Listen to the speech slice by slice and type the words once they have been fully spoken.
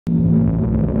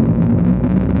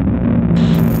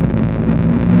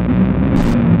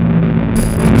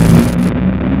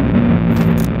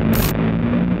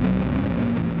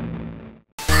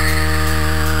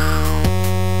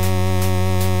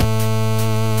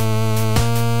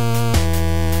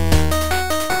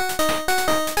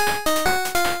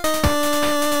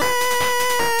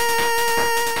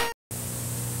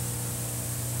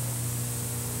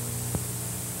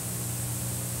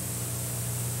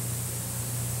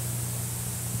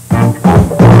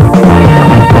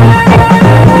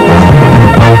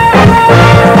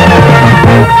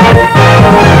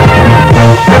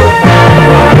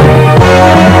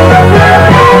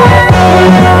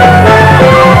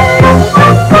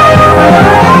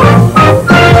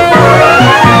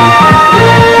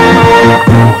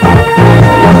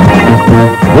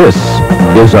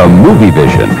is a Movie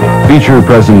Vision feature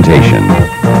presentation.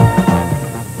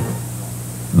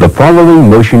 The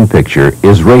following motion picture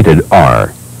is rated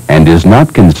R and is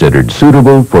not considered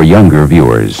suitable for younger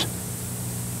viewers.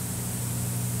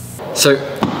 So,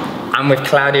 I'm with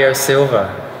Claudio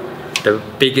Silva, the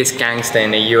biggest gangster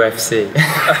in the UFC.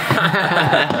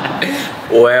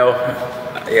 Well,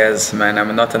 yes, man,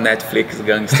 I'm not a Netflix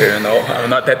gangster, you know. I'm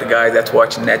not that guy that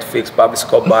watch Netflix, Pablo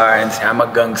Escobar, and say, I'm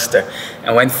a gangster.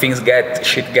 And when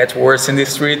shit gets worse in the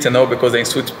street, you know, because they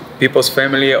insult people's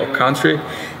family or country,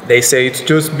 they say it's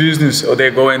just business, or they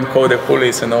go and call the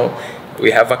police, you know.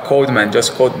 We have a code, man,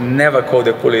 never call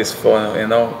the police for, you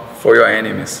know, for your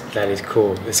enemies. That is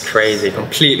cool. It's crazy.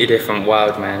 Completely different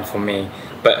world, man, for me.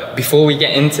 But before we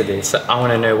get into this, I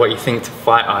want to know what you think to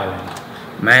Fight Island.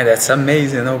 Man, that's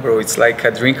amazing, you know, bro. It's like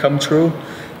a dream come true.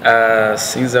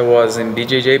 Since I was in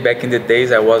BJJ back in the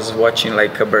days, I was watching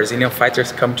like Brazilian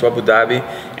fighters come to Abu Dhabi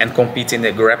and compete in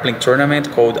a grappling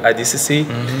tournament called ADCC.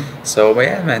 So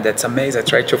yeah, man, that's amazing. I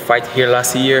tried to fight here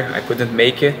last year. I couldn't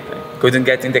make it. I couldn't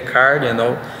get in the card, you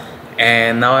know.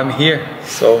 And now I'm here.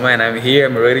 So man, I'm here.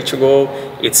 I'm ready to go.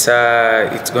 It's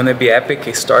gonna be epic,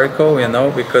 historical, you know,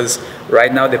 because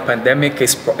right now the pandemic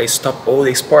is stopped all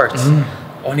the sports.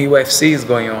 Only UFC is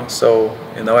going on. So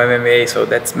you know, MMA. So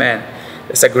that's, man,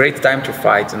 it's a great time to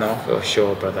fight, you know. For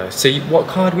sure, brother. So what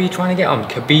card were you trying to get on?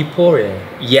 Khabib Poirier?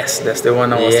 Yes, that's the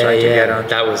one I was trying to get on.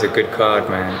 That was a good card,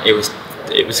 man. It was.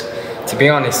 To be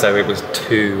honest though, it was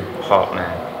too hot,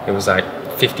 man. It was like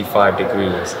 55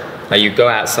 degrees. Like you go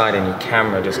outside and your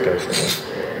camera just goes.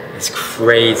 It's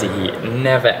crazy heat.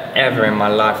 Never ever in my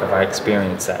life have I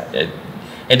experienced that.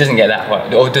 It doesn't get that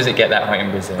hot, or does it get that hot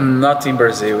in Brazil? Not in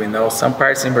Brazil, you know. Some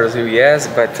parts in Brazil, yes,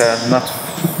 but not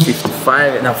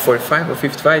 55. Now 45 or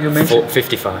 55, you mentioned?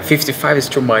 55. 55 is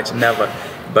too much, never.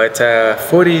 But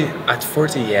 40,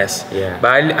 yes. Yeah.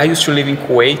 But I used to live in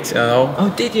Kuwait, you know. Oh,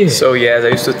 did you? So yes, I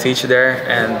used to teach there,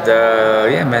 and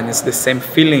yeah, man, it's the same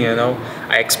feeling, you know.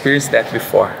 I experienced that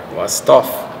before. It was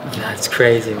tough. That's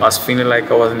crazy, man. I was feeling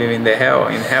like I was living in hell.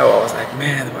 I was like,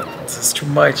 man, this is too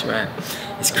much, man.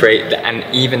 It's great, and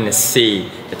even the sea,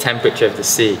 the temperature of the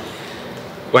sea.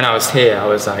 When I was here, I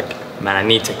was like, man, I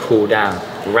need to cool down.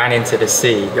 Ran into the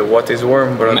sea. The water is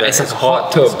warm, brother. Man, it's like a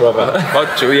hot tub, brother.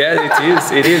 Hot tub,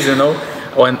 yeah, it is, you know.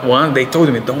 One, they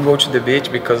told me, don't go to the beach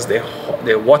because the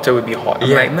water will be hot. I'm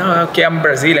like, no, okay, I'm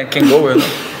Brazilian, can't go, you know.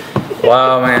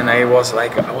 Wow, man, I was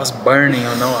burning,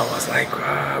 you know. I was like,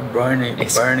 burning.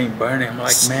 I'm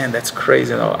like, man, that's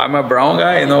crazy, you know. I'm a brown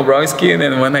guy, you know, brown skin,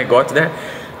 and when I got there,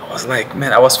 I was like,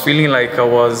 man, I was feeling like I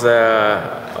was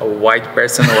a white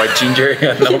person or a ginger,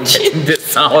 you know, getting the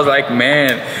sun. I was like,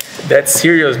 man, that's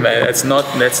serious, man. That's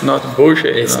not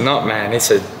bullshit. It's not, man. It's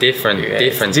a different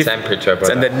temperature,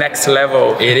 brother. It's at the next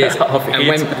level. It is.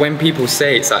 And when people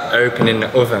say it's like opening the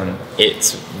oven,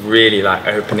 it's really like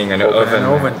opening an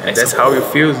oven. That's how it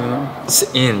feels, you know. It's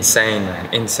insane,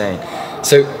 man. Insane.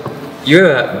 So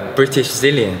you're a British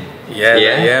Zillion. Yeah,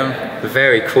 I am.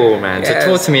 Very cool, man. Yes.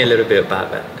 So talk to me a little bit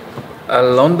about that.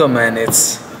 London, man,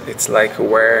 it's like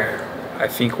where I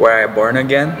born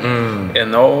again, you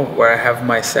know, where I have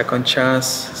my second chance,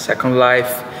 second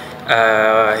life.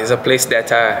 It's a place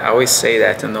that I always say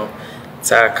that, you know,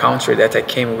 it's a country that I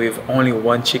came with only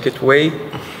one ticket away,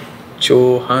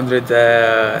 200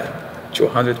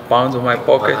 pounds on my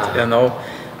pocket, you know.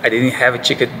 I didn't have a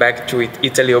ticket back to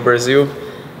Italy or Brazil.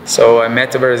 So I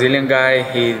met a Brazilian guy,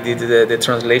 he did the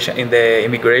translation in the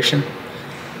immigration.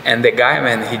 And the guy,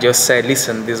 man, he just said,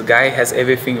 listen, this guy has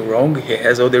everything wrong. He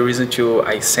has all the reason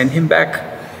I send him back.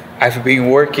 I've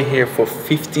been working here for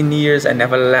 15 years. I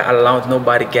never allowed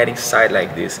nobody get inside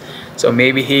like this. So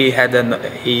maybe he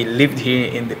lived here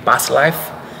in the past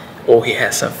life, or he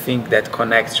has something that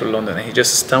connects to London. And he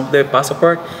just stamped the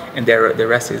passport, and the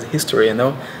rest is history, you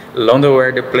know. London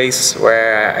was the place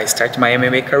where I started my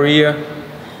MMA career.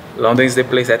 London is the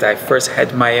place that I first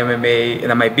had my MMA,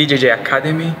 my BJJ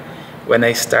academy. When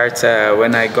I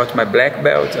got my black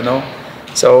belt, you know.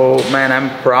 So, man,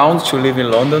 I'm proud to live in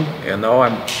London, you know.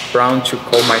 I'm proud to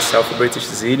call myself a British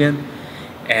Zillion.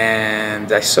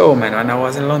 And I saw, man, when I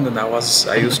was in London, I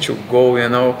used to go, you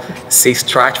know, see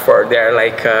Stratford. They're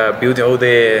like building all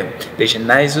the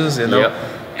gymnasiums, you know. Yep.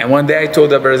 And one day I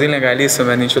told a Brazilian guy, listen,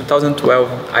 man, in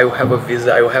 2012, I will have a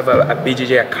visa, I will have a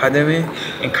BJJ academy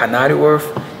in Canary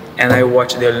Wharf, and I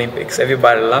watch the Olympics.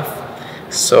 Everybody laughed.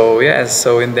 So yes,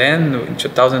 and then in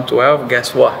 2012,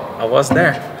 guess what? I was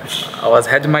there.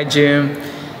 Had my gym,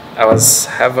 I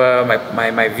have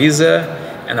my visa,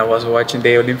 and I was watching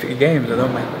the Olympic Games. You know,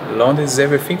 man, London is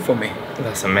everything for me.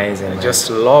 That's amazing. I just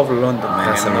love London, man.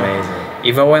 That's amazing.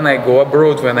 Even when I go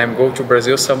abroad, when I go to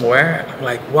Brazil somewhere, I'm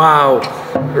like, wow,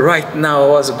 right now I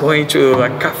was going to a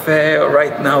cafe, or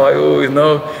right now I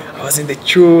was in the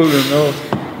tube,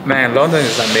 Man, London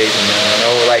is amazing,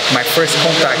 man. Like my first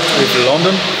contact with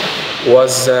London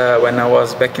was when I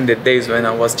was back in the days when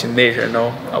I was teenager,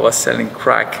 I was selling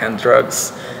crack and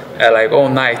drugs. Like all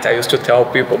night, I used to tell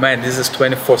people, man, this is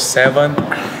 24/7.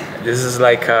 This is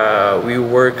like we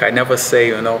work. I never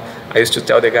say, I used to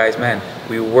tell the guys, man,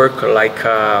 we work like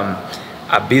a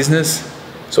business.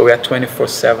 So we are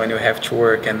 24/7. You have to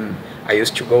work, and I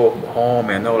used to go home,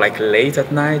 like late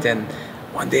at night, and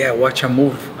one day I watch a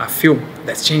film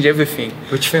that changed everything.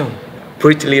 Which film?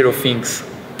 Pretty Little Things.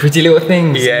 Pretty Little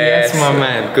Things. Yes, my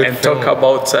man. Good and film. talk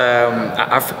about an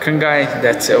African guy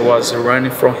that was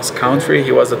running from his country.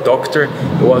 He was a doctor.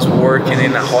 He was working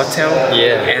in a hotel.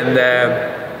 Yeah.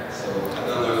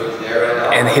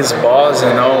 And his boss,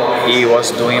 he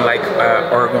was doing like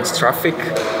organs traffic.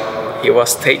 He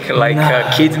was taking like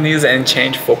kidneys and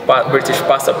change for British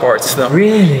passports.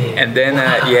 Really? And then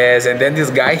yes, and then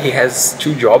this guy, he has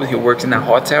two jobs. He worked in a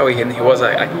hotel. And he was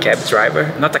a cab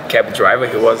driver, not a cab driver.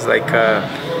 He was like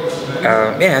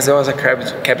yes, he was a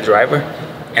cab driver.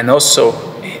 And also,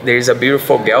 there is a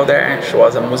beautiful girl there. She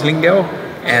was a Muslim girl,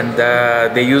 and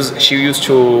she used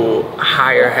to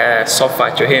hire her sofa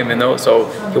to him, So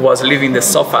he was living the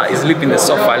sofa, sleeping in the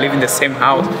sofa, living in the same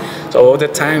house. So all the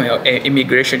time,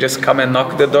 immigration just come and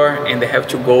knock the door, and they have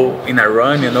to go in a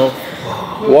run, I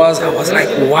was like,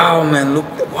 wow, man, look,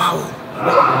 wow,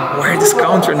 where this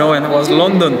country, And it was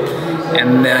London,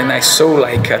 and then I saw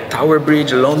like a Tower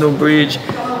Bridge, London Bridge.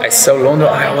 I saw London.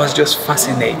 I was just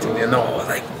fascinated, I was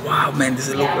like, wow, man, this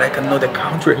looks like another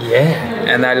country.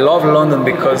 Yeah. And I love London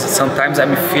because sometimes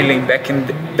I'm feeling back in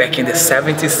the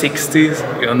 70s, 60s,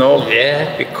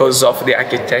 Yeah. Because of the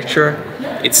architecture.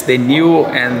 It's the new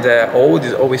and the old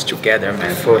is always together,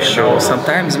 man. For sure.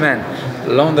 Sometimes, man,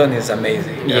 London is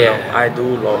amazing. I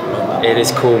do love London. It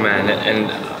is cool, man, and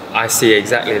I see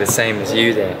exactly the same as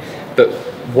you there. But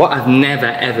what I've never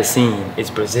ever seen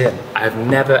is Brazil. I've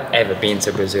never ever been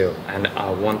to Brazil, and I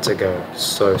want to go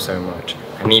so much.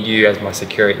 I need you as my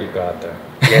security guard, though.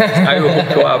 Yes, I will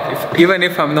hook you up. Even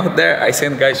if I'm not there, I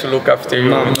send guys to look after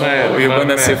you. You're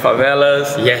gonna see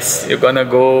favelas. Yes. You're gonna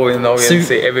go, and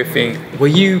see everything. Were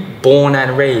you born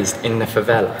and raised in the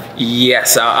favela?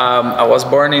 Yes, I was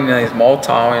born in a small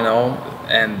town,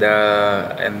 and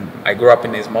I grew up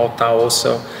in a small town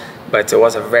also, but it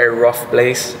was a very rough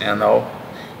place,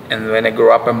 And when I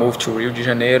grew up, I moved to Rio de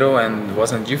Janeiro, and it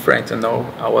wasn't different,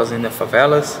 I was in the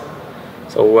favelas.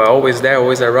 So we're always there,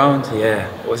 always around. Yeah.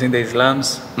 I was in the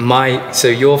slums. So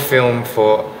your film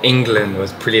for England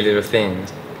was Pretty Little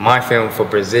Things. My film for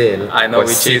Brazil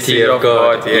was City of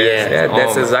God. Yes. Yeah.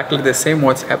 That's exactly the same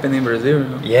what's happening in Brazil.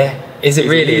 Yeah. Is it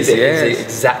really? Is, is yes. it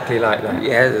exactly like that?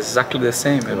 Yeah, exactly the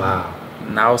same. Wow.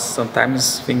 Now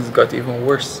sometimes things got even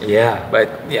worse. Yeah. But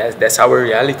yes, that's our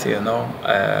reality,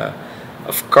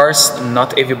 Of course, not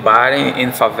everybody in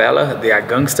favela, they are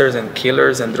gangsters and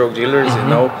killers and drug dealers,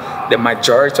 The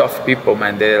majority of people,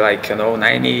 man, they're like,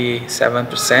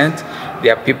 97%. They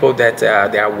are people that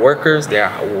they are workers, they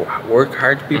are work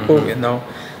hard people,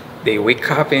 They wake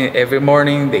up every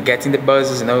morning, they get in the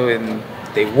buses, and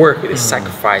they work, they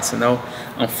sacrifice,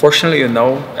 Unfortunately, a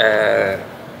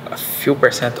few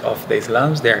percent of the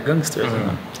slums, they are gangsters,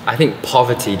 I think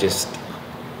poverty just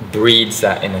breeds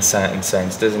that in a certain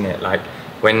sense, doesn't it? Like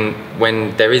when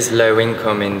there is low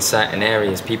income in certain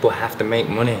areas, people have to make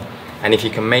money, and if you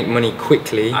can make money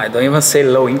quickly, I don't even say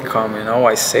low income,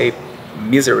 I say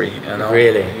misery,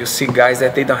 Really? You see guys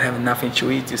that they don't have nothing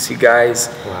to eat. You see guys,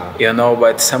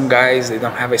 but some guys, they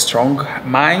don't have a strong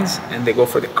minds and they go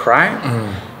for the crime,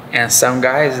 and some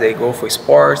guys, they go for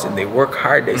sports and they work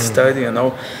hard, they study,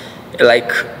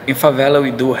 Like in favela,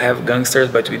 we do have gangsters,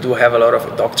 but we do have a lot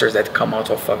of doctors that come out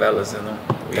of favelas,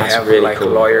 We That's have really like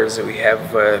cool. lawyers, we have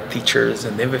teachers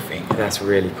and everything. That's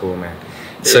really cool, man.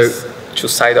 There's two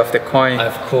sides of the coin.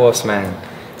 Of course, man.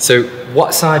 So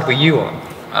what side were you on?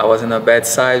 I was in a bad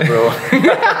side, bro.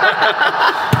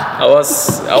 I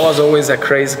was always a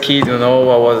crazy kid,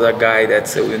 I was a guy that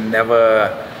would never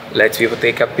let people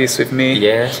take a piece with me.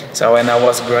 Yeah. So when I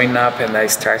was growing up and I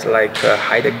started like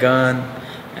hide a gun,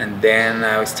 and then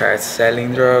I started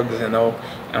selling drugs, And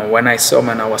when I saw,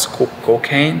 man, I was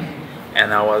cocaine,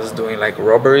 and I was doing like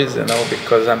robberies,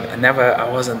 because I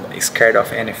wasn't scared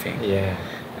of anything. Yeah.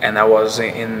 And I was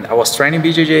training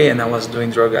BJJ, and I was doing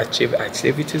drug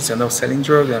activities, selling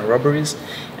drugs and robberies.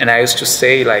 And I used to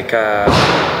say like,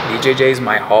 BJJ is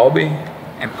my hobby,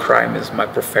 and crime is my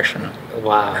profession.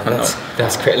 Wow,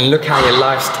 that's great. And look how your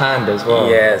life's turned as well.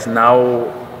 Yes, now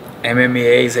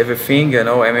MMA is everything, you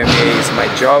know. MMA is my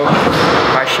job, my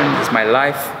passion, it's my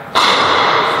life.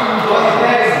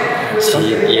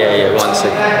 Yeah, one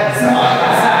second.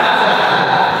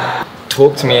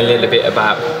 Talk to me a little bit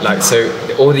about, like, so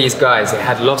all these guys, they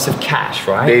had lots of cash,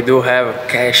 right? They do have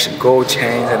cash, gold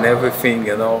chains and everything,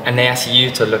 you know. And they ask you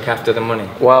to look after the money.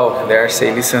 Well, they are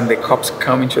saying, listen, the cops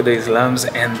come into the slums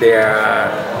and they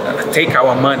take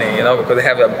our money, you know, because they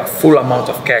have a full amount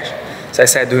of cash. So I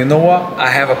said, do you know what? I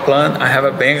have a plan, I have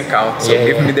a bank account. So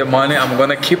give me the money, I'm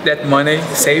gonna keep that money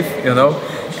safe, you know.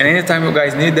 And anytime you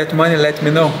guys need that money, let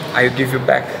me know, I'll give you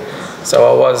back. So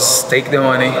I was take the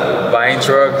money, buying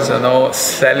drugs, you know,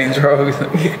 selling drugs,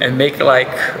 and make like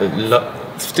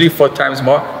 3-4 times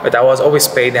more. But I was always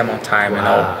pay them on time, you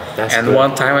know. And good.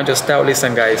 One time I just tell,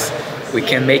 listen guys, we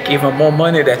can make even more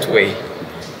money that way.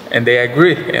 And they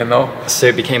agree, you know. So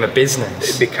it became a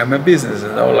business. It became a business, you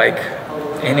know, like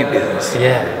any business.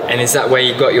 Yeah. And is that where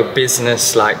you got your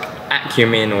business like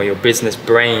acumen or your business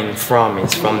brain from?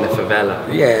 Is from the favela?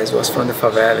 Yeah, it was from the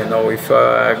favela. You know, if you're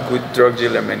a good drug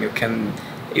dealer, man, you can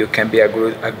be a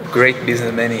great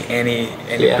businessman in any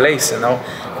place. You know,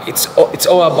 it's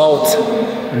all about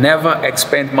never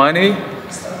expend money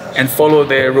and follow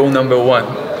the rule number 1.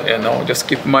 You know, just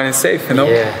keep money safe. You know,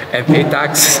 and pay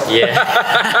tax. Yeah.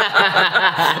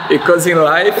 Because in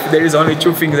life there is only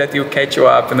 2 things that will catch you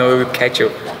up. You know, will catch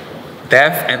you.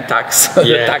 Death and tax.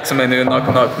 The taxman will knock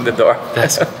on the door.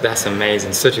 That's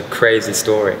amazing. Such a crazy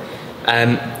story.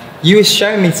 You were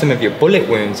showing me some of your bullet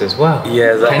wounds as well.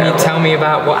 Yes. Can you tell me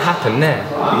about what happened there?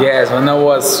 Yes, when I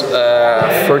was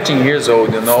 14 years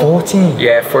old, you know. 14?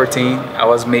 Yeah, 14. I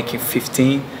was making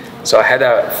 15. So I had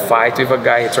a fight with a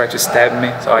guy. He tried to stab me.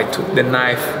 So I took the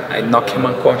knife. I knocked him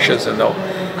unconscious, you know.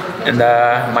 And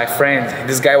my friend,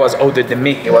 this guy was older than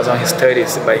me. He was on his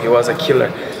 30s, but he was a killer.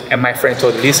 And my friend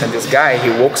told, listen, this guy, he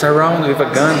walks around with a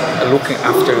gun looking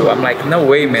after you. I'm like, no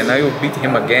way, man, I will beat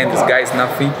him again. This guy is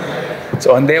nothing.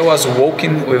 So one day I was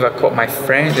walking with my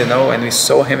friend, you know, and we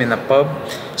saw him in a pub.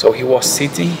 So he was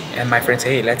sitting, and my friend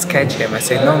said, hey, let's catch him. I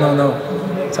said,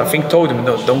 no. Something told him,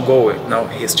 no, don't go. No,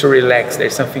 he's too relaxed.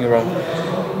 There's something wrong.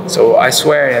 So I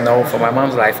swear, you know, for my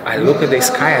mom's life, I look at the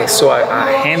sky, I saw a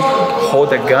hand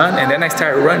hold a gun, and then I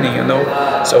started running, you know.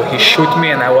 So he shoot me,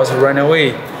 and I was running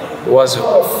away. He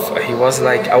was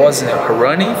like, I was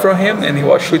running from him, and he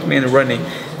was shooting me and running.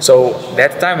 So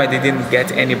that time I didn't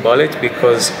get any bullet,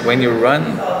 because when you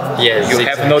run, you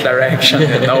have no direction,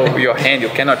 you know, your hand, you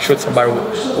cannot shoot somebody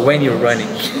when you're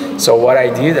running. So what I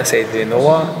did, I said, you know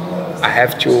what, I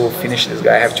have to finish this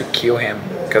guy, I have to kill him,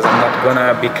 because I'm not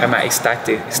gonna become a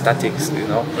statics, you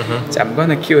know. So I'm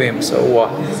gonna kill him. So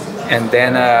and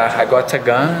then I got a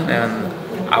gun, and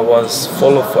I was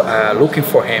looking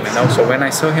for him, you know. So when I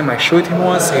saw him, I shoot him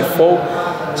once, he fall.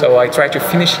 So I tried to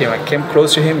finish him. I came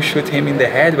close to him, shoot him in the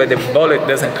head, but the bullet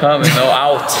doesn't come, you know,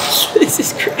 out. This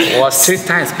is crazy. It was 3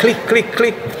 times, click, click,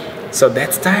 click. So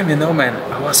that time, you know, man,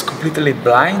 I was completely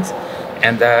blind.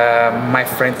 And my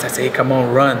friend said, hey, come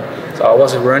on, run. So I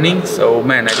was running. So,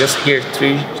 man, I just hear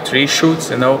three shoots,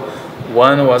 you know.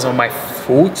 One was on my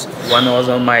foot, one was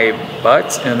on my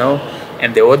butt, you know.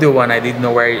 And the other one, I didn't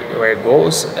know where it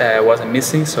goes, was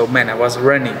missing. So, man, I was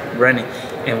running.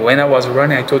 And when I was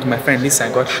running, I told my friend,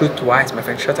 listen, I got shot twice. My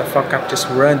friend, shut the fuck up, just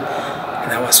run.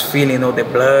 And I was feeling, you know, the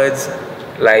blood,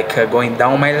 like going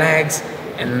down my legs.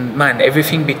 And, man,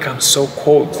 everything becomes so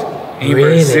cold in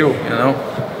Brazil, you know.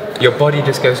 Your body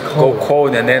just goes cold. Go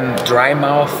cold, and then dry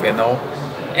mouth, you know.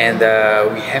 And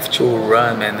we have to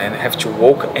run, man, and have to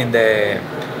walk in the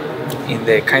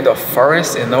kind of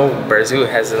forest, you know. Brazil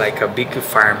has like a big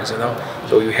farms, you know.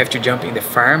 So you have to jump in the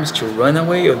farms to run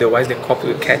away, otherwise the cop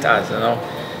will catch us, you know.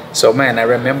 So, man, I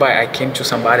remember I came to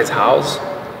somebody's house,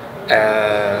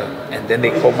 and then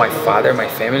they called my father, my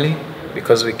family,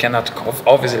 because we cannot,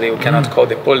 obviously we cannot call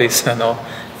the police, you know.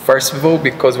 First of all,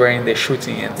 because we're in the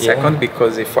shooting, and second,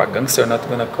 because if we're a gangster, not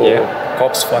gonna call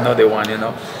cops for another one, you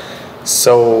know.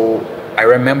 So I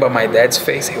remember my dad's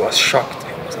face. He was shocked.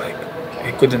 He was like,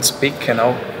 he couldn't speak, you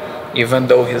know, even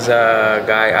though he's a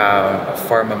guy, a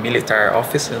former military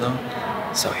officer, you know.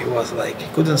 So he was like,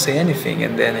 he couldn't say anything.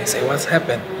 And then I said, what's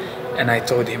happened? And I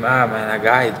told him, man, a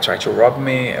guy tried to rob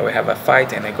me. We have a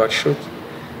fight, and I got shot.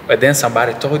 But then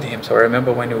somebody told him. So I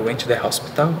remember when we went to the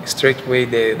hospital, straight away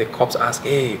the cops asked,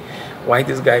 hey, why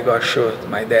this guy got shot?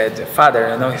 My dad's father,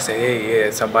 you know, he said,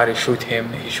 hey, somebody shoot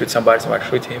him. He shoot somebody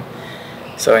shoot him.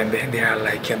 So, and then they are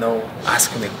like, you know,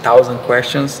 asking me 1,000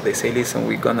 questions. They say, listen,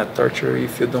 we're gonna torture you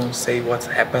if you don't say what's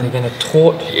happened. They're gonna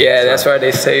torture you. Yeah, that's what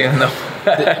they say, you know.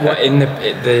 What in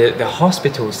the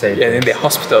hospital say? Yeah, in the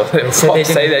hospital, the said they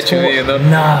cops say didn't that to me, you know.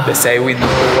 No. They say, we know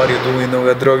what you're doing, you know,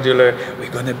 you're a drug dealer.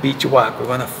 We're gonna beat you up. We're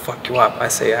gonna fuck you up. I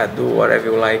say, yeah, do whatever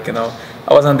you like, you know.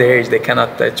 I was underage. They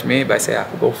cannot touch me. But I say,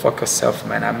 go fuck yourself,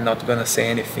 man. I'm not gonna say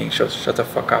anything. Shut the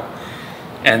fuck up.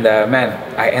 And man,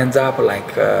 I end up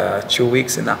like 2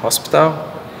 weeks in a hospital,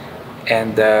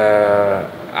 and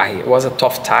it was a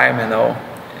tough time, you know.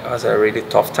 It was a really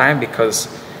tough time because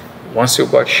once you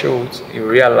got shot, you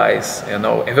realize, you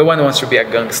know, everyone wants to be a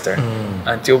gangster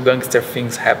until gangster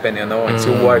things happen, you know,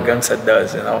 until what a gangster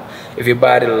does, you know.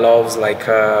 Everybody loves like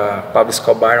Pablo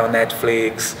Escobar on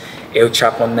Netflix, El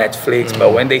Chapo on Netflix,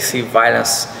 but when they see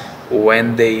violence,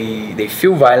 when they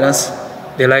feel violence,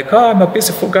 they're like, oh, I'm a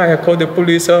peaceful guy, I call the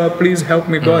police, please help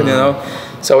me, God, you know.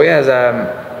 So yes,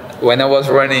 when I was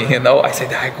running, you know, I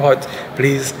said, hi God,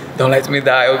 please don't let me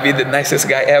die. I'll be the nicest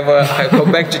guy ever. I go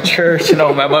back to church, you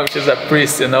know. My mom, she's a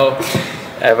priest, you know,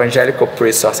 evangelical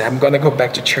priest. So I said, I'm gonna go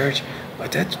back to church.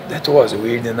 But that was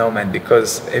weird, you know, man,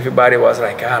 because everybody was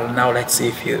like, now let's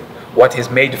see what he's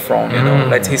made from, you know.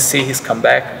 Let's see his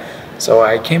comeback. So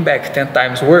I came back 10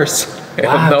 times worse.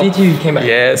 Wow, you know? did you came back?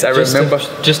 Yes, I remember.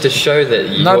 Just to show that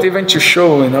you... Not even to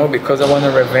show, you know, because I want a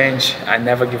revenge. I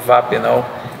never give up, you know.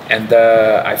 And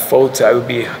I thought I would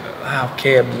be,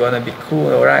 okay, I'm gonna be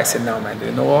cool, all right. I said, no, man, do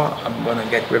you know what? I'm gonna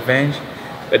get revenge.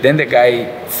 But then the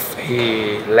guy,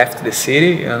 he left the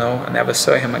city, you know. I never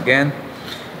saw him again.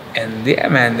 And yeah,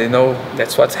 man, you know,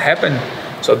 that's what happened.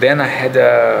 So then I had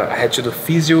to do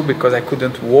physio because I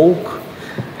couldn't walk.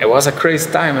 It was a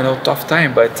crazy time, you know, tough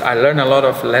time, but I learned a lot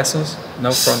of lessons, you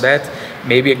know, from that.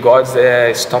 Maybe God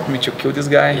stopped me to kill this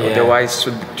guy. Yeah. Otherwise,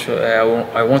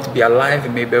 I want to be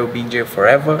alive. Maybe I'll be in jail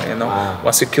forever, you know. Wow.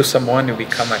 Once you kill someone, you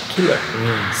become a killer.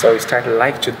 So I started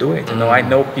like to do it, you know. I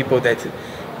know people that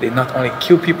they not only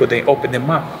kill people, they open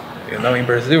them up, you know, in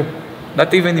Brazil.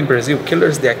 Not even in Brazil.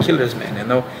 Killers, they are killers, man, you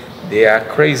know. They are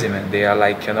crazy, man. They are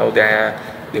like, you know,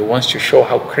 they want to show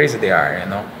how crazy they are, you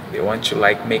know. They want to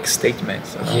like make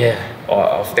statements, you know,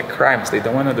 of the crimes. They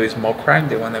don't want to do a small crime.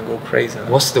 They want to go crazy. You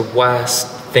know? What's the worst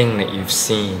thing that you've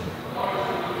seen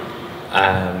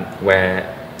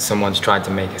where someone's tried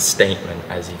to make a statement,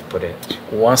 as you've put it?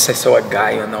 Once I saw a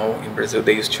guy, you know, in Brazil,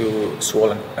 they used to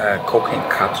swallow cocaine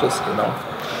capsules, you know,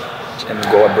 and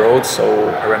go abroad.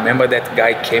 So I remember that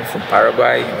guy came from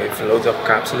Paraguay with loads of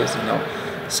capsules, you know.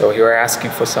 So he was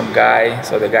asking for some guy.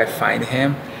 So the guy find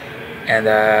him, and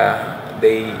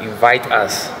they invite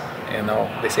us, you know.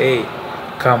 They say,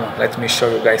 hey, come, let me show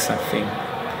you guys something.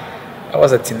 I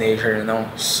was a teenager, you know,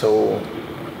 so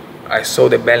I saw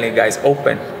the belly guys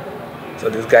open.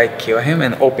 So this guy killed him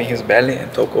and opened his belly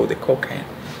and took all the cocaine.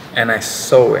 And I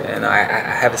saw it, and I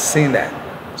have seen that.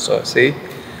 So see,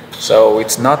 so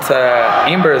it's not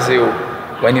in Brazil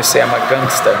when you say I'm a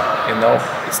gangster, you know,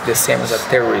 it's the same as a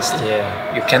terrorist.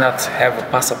 Yeah. You cannot have a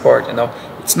passport, you know.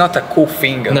 It's not a cool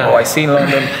thing, you know. I see in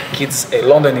London, kids,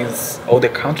 London is all the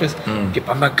countries,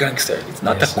 people, I'm a gangster. It's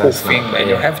not a cool thing, man.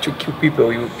 You have to kill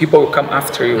people. People will come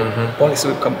after you. Police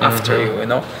will come after you, you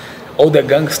know. All the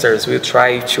gangsters will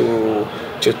try to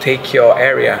take your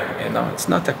area, you know. It's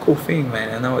not a cool thing,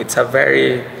 man, you know. It's a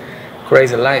very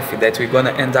crazy life that we're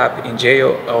gonna end up in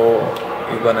jail or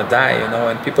we're gonna die, you know,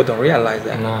 and people don't realize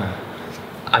that. No.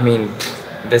 I mean,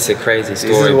 that's a crazy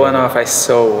story. This is one of I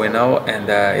saw, you know, and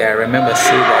yeah, I remember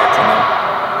seeing that, you know.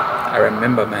 I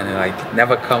remember, man, like it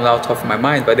never come out of my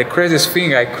mind. But the craziest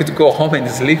thing, I could go home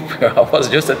and sleep. I was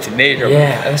just a teenager.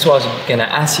 Yeah, that's what I was gonna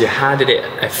ask you. How did it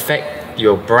affect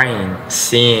your brain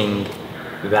seeing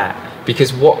that?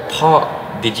 Because what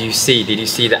part did you see? Did you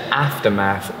see the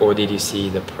aftermath or did you see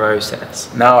the process?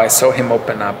 No, I saw him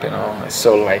open up, you know. I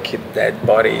saw like his dead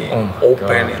body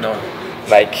open, you know.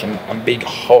 Like a big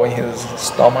hole in his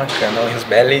stomach, you know, his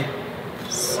belly,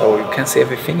 so you can see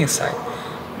everything inside.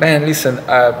 Man, listen.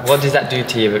 What does that do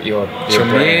to you? Your to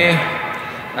brain? me,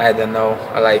 I don't know.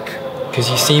 Because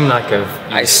you seem like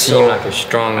a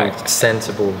strong,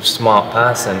 sensible, smart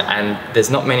person, and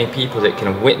there's not many people that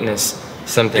can witness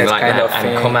something like that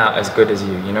and come out as good as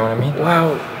you. You know what I mean?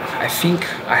 Well, I think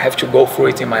I have to go through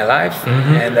it in my life,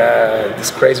 and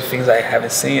these crazy things I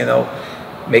haven't seen, you know,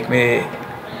 make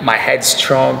my head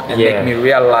strong and make me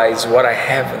realize what I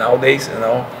have nowadays, you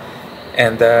know.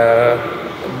 And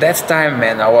that time,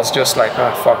 man, I was just like,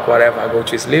 oh, fuck, whatever, I go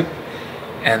to sleep.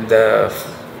 And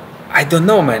I don't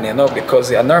know, man, you know,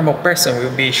 because a normal person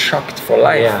will be shocked for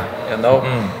life, you know.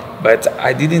 But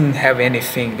I didn't have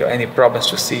any problems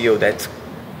to see that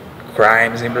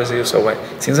crimes in Brazil. So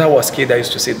since I was a kid, I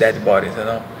used to see dead bodies, you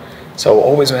know. So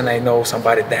always when I know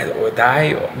somebody that will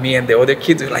die, me and the other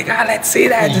kids were like, let's see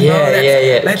that. You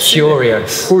know, Let's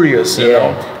curious, you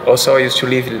know. Also, I used to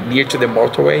live near to the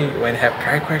motorway. When I have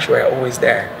car crash, we're always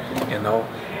there, you know.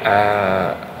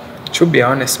 To be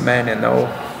honest, man, you know,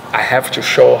 I have to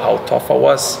show how tough I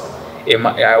was.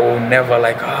 I will never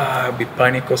like be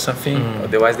panic or something.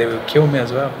 Otherwise, they will kill me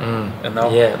as well. You know.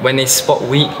 Yeah. When they spot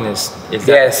weakness,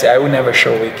 yes, I will never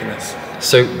show weakness.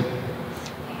 So,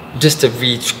 just to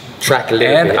retrack a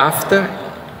little bit. And after,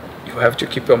 you have to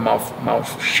keep your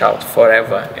mouth shut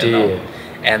forever. You know?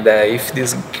 And if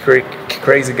these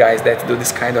crazy guys that do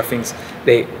this kind of things,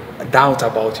 they doubt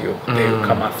about you, they will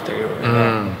come after you. You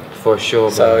know? For sure.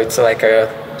 So it's like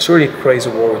a truly crazy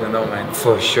world, you know, man.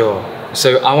 For sure.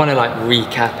 So I want to like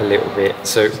recap a little bit.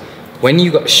 So when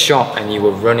you got shot and you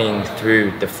were running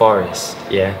through the forest,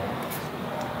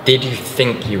 did you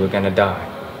think you were gonna die?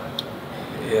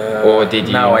 Yeah. Or did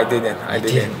you? No, I didn't. I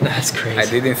didn't. That's crazy. I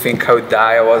didn't think I would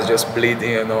die. I was just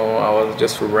bleeding, you know. I was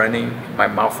just running. My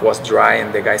mouth was dry,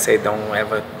 and the guy said, "Don't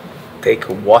ever take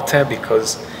water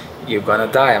because you're gonna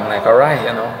die." I'm like, all right,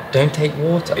 you know. Don't take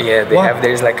water. Yeah,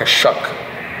 there's like a shock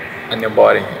on your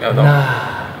body, you know.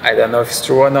 Nah. I don't know if it's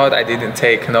true or not. I didn't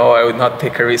take. No, I would not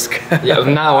take a risk. Yeah,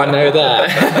 now I know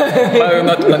that. But I'm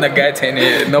not gonna get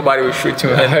any. Nobody will shoot you.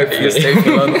 You stay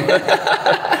alone.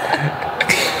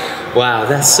 Wow,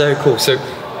 that's so cool. So,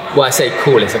 well, I say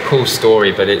cool. It's a cool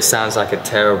story, but it sounds like a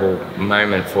terrible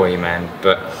moment for you, man.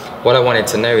 But what I wanted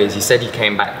to know is, you said you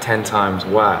came back 10 times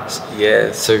worse.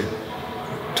 Yes. So,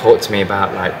 talk to me about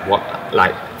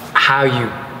how you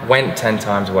went 10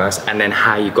 times worse, and then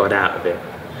how you got out of it.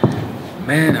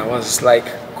 Man, I was like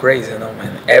crazy, you know,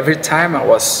 man. Every time I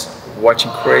was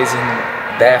watching crazy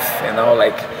death, you know,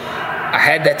 like I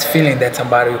had that feeling that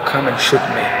somebody would come and shoot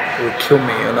me, would kill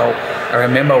me, you know. I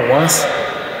remember once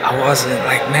I was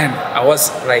like, man, I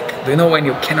was like, do you know when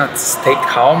you cannot stay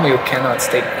calm, you cannot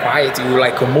stay quiet, you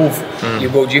like move, you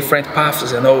go different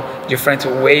paths, you know, different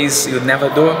ways you never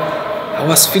do. I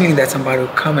was feeling that somebody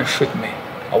would come and shoot me.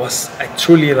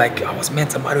 Man,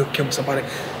 somebody would kill me, somebody.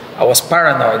 I was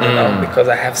paranoid, you know, because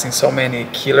I have seen so many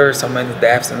killers, so many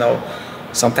deaths, you know.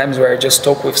 Sometimes where I just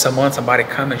talk with someone, somebody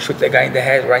come and shoot the guy in the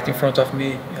head right in front of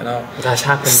me, you know. That's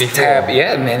happened before?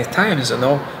 Yeah, many times, you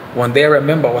know. One day I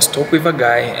remember I was talking with a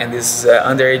guy, and this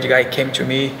underage guy came to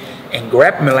me and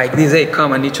grabbed me like this, hey,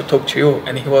 come, I need to talk to you.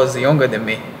 And he was younger than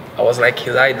me. I was like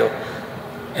his idol.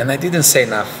 And I didn't say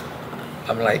enough.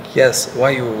 I'm like, yes,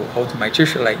 why you hold my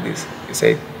t-shirt like this? He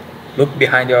said, look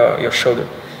behind your shoulder.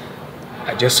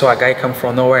 I just saw a guy come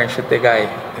from nowhere and shoot the guy,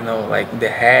 you know, like the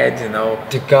head, you know.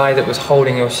 The guy that was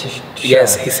holding your shirt?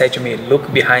 Yes, he said to me,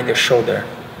 look behind your shoulder.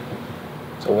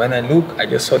 So when I look, I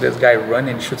just saw this guy run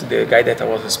and shoot the guy that I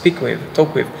was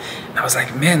talk with. And I was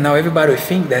like, man, now everybody will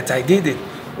think that I did it.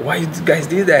 Why you guys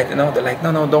did that? You know, they're like,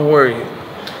 no, don't worry.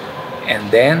 And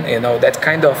then, you know, that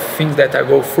kind of things that I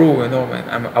go through, you know,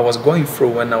 man, I was going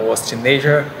through when I was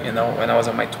teenager, you know, when I was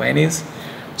in my 20s.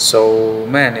 So,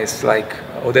 man, it's like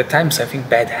all the time something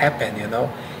bad happened, you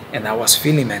know, and I was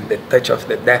feeling, man, the touch of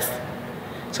the death.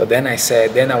 So then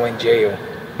I went jail.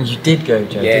 You did go to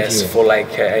jail, yes, did you? for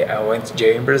like, I went to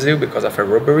jail in Brazil because of a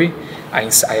robbery.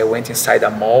 I went inside a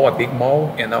mall, a big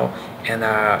mall, you know, and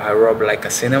I robbed like a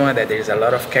cinema that there's a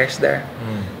lot of cash there.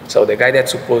 So the guy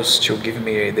that's supposed to give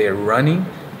me the running,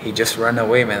 he just ran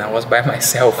away, man. I was by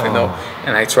myself, you know,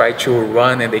 and I tried to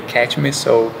run and they catch me.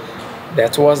 So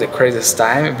that was the craziest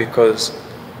time because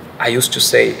I used to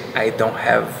say I don't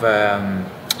have,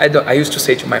 I used to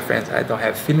say to my friends, I don't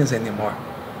have feelings anymore.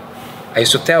 I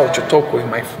used to talk with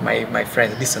my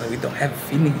friends, listen, we don't have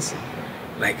feelings.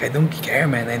 Like, I don't care,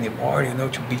 man, anymore, you know,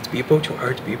 to beat people, to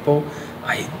hurt people.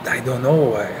 I don't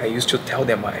know. I used to tell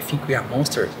them, I think we are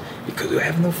monsters because we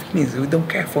have no feelings. We don't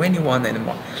care for anyone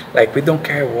anymore. Like, we don't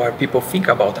care what people think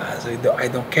about us. I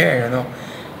don't care, you know.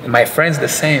 And my friends the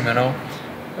same, you know.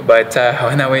 But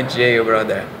when I went to jail,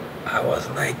 brother, I was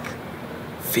like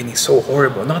feeling so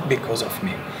horrible, not because of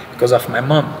me, because of my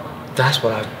mom. That's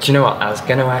what do you know what, I was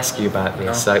going to ask you about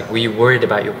this. No? Like, were you worried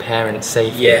about your parents'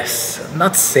 safety? Yes,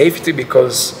 not safety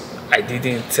because I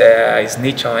didn't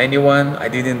snitch on anyone. I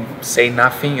didn't say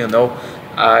nothing, you know.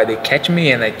 They catch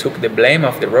me and I took the blame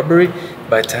of the robbery.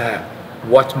 But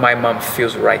what my mom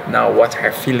feels right now, what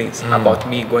her feelings about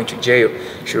me going to jail.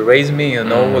 She raised me, you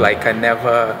know, like I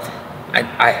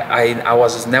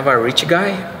was never a rich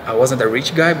guy. I wasn't a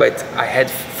rich guy, but I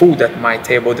had food at my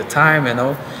table all the time, you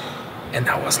know. And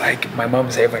I was like, my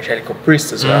mom's an evangelical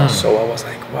priest as well. So I was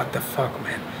like, what the fuck,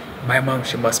 man? My mom,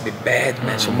 she must be bad,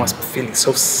 man. She must be feeling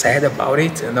so sad about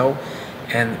it, you know.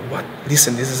 And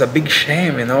listen, this is a big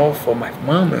shame, you know, for my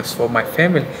mom, for my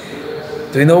family.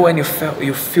 do you know when you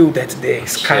feel that the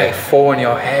sky Yeah. fall on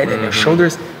your head and your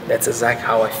shoulders? That's exactly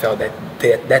how I felt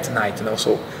that night, you know.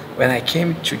 So when I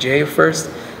came to jail first,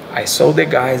 I saw the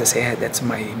guys. I say, hey, that's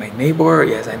my neighbor.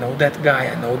 Yes, I know that guy.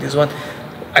 I know this one.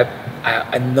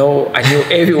 I knew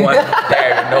everyone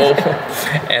there, you know.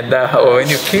 And when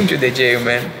you came to the jail,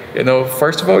 man, you know,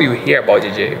 first of all, you hear about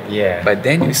the jail. Yeah. But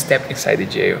then you step inside the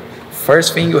jail.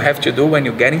 First thing you have to do when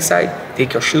you get inside,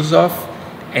 take your shoes off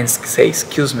and say,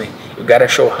 excuse me. You gotta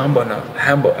show humble.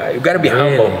 You gotta be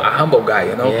humble, a humble guy,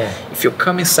 you know. Yeah. If you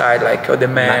come inside like you're the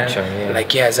man, Macho, yeah.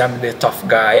 like yes, I'm the tough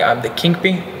guy, I'm the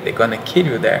kingpin, they're gonna kill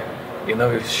you there. You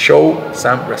know, you show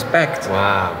some respect.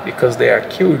 Wow. Because they are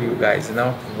killing you guys, you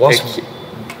know.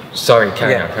 Sorry,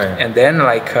 carry on. And then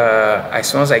like as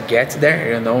soon as I get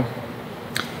there, you know,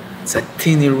 it's a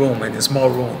teeny room and a small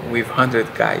room with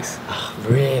 100 guys. Oh,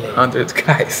 really? 100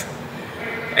 guys.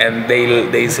 And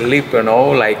they sleep, you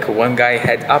know, like one guy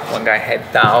head up, one guy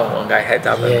head down, one guy head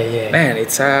up. Yeah. Man,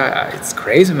 it's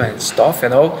crazy, man. It's tough, you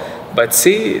know. But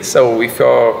see, so if you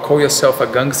call yourself a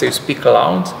gangster, you speak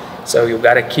loud. So you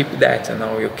gotta keep that, you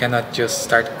know. You cannot just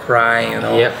start crying, you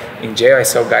know. Yep. In jail, I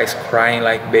saw guys crying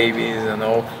like babies, you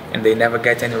know, and they never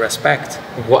get any respect.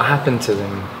 What happened to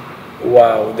them?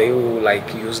 Wow, they will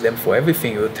like use them for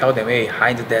everything. You tell them, hey,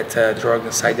 hide that drug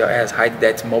inside your ass, hide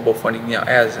that mobile phone in your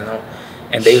ass, you know.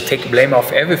 And they will take blame of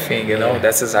everything, you know.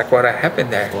 That's exactly what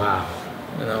happened there. Wow.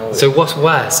 You know. So what's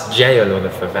worse, jail or the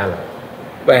favela?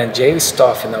 When jail is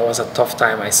tough, you know, it was a tough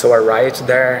time. I saw a riot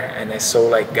there, and I saw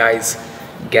like guys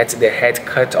get their head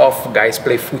cut off, guys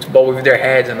play football with their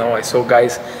head, you know. I saw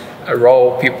guys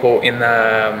roll people in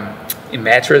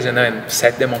mattress, you know, and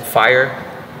set them on fire.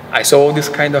 I saw all these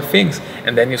kind of things,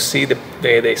 and then you see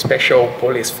the special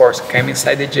police force come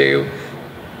inside the jail.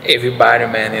 Everybody,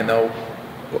 man, you know,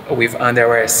 with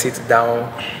underwear, sit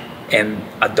down, and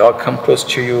a dog come close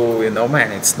to you, you know,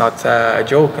 man, it's not a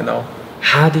joke, you know.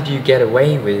 How did you get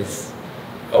away with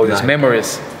all these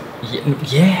memories?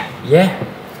 Yeah.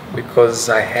 Because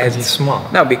I had... You're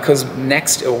smart. No, because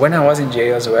when I was in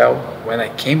jail as well, when I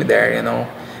came there, you know,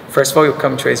 first of all, you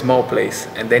come to a small place,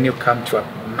 and then you come to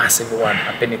a massive one,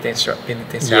 a penitentiary.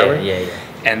 Yeah.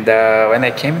 And when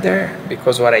I came there,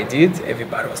 because what I did,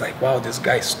 everybody was like, wow, this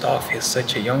guy's tough. He's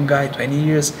such a young guy, 20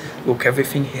 years. Look,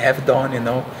 everything he have done, you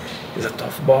know. He's a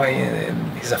tough boy,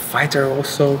 and he's a fighter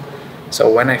also.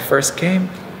 So when I first came,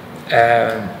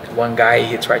 one guy,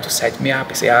 he tried to set me up.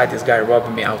 He said, this guy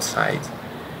robbed me outside.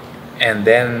 And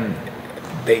then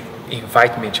they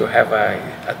invite me to have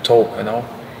a talk, you know.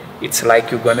 It's like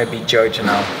you're gonna be judged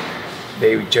now.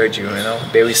 They will judge you, you know.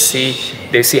 They will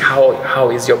see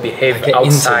how is your behavior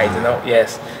outside, you know.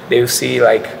 Yes, they will see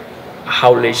like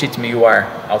how legitimate you are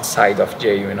outside of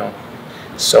jail, you know.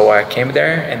 So I came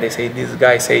there and they say, this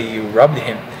guy say you robbed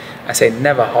him. I say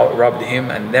never robbed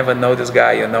him. I never know this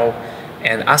guy, you know.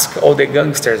 And ask all the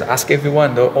gangsters, ask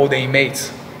everyone, all the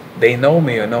inmates. They know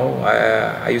me, you know.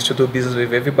 I used to do business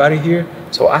with everybody here.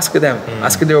 So ask them,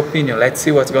 ask their opinion. Let's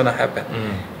see what's gonna happen.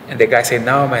 And the guy said,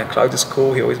 no, man, Claudio's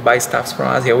cool. He always buys stuff from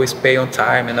us. He always pay on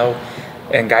time, you know.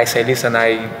 And guy said, listen,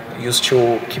 I used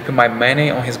to keep my money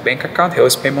on his bank account. He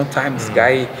always pay me on time. This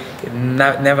guy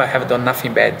never have done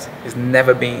nothing bad. He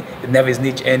never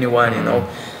snitch anyone, you know.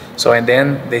 So, and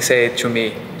then they say to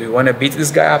me, do you want to beat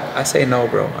this guy up? I say, no,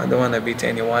 bro. I don't want to beat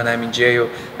anyone. I'm in jail.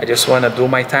 I just want to do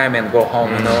my time and go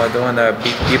home, you know. I don't want to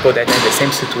beat people that are in the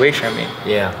same situation. I mean,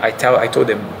 yeah. I told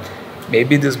them,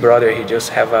 maybe this brother, he just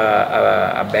have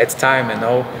a bad time, you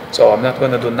know, so I'm not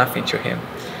going to do nothing to him.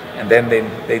 And then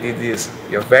they did this.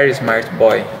 You're a very smart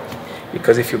boy,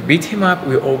 because if you beat him up,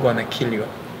 we're all going to kill you.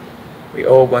 We're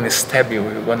all going to stab you.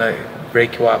 We're going to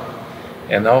break you up,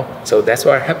 you know. So that's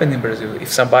what happened in Brazil. If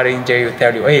somebody in jail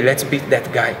tell you, hey, let's beat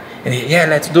that guy, and yeah,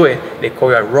 let's do it, they call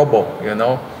you a robo, you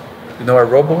know. You know a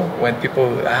robo? When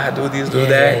people do this, do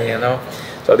that, you know.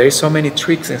 So there's so many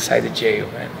tricks inside the jail,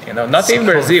 man. You know, not in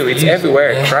Brazil, it's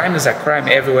everywhere. Yeah. Crime is a crime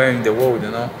everywhere in the world,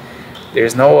 you know.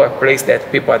 There's no place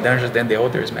that people are dangerous than the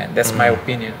others, man. That's my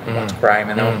opinion about crime,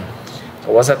 you know.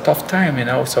 So it was a tough time, you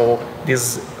know. So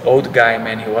this old guy,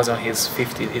 man, he was on his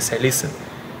 50s. He said, listen,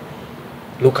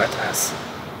 look at us.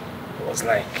 It was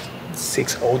like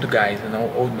 6 old guys, you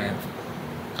know, old men.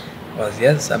 I was,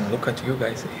 yes, I'm looking at you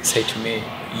guys. He said to me,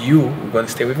 you're going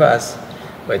to stay with us,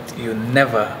 but you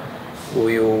never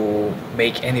will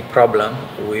make any problem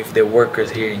with the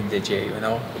workers here in the jail, you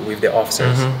know, with the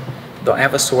officers. Don't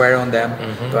ever swear on them.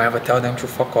 Don't ever tell them to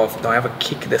fuck off. Don't ever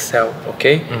kick the cell,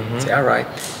 okay? Say, all right,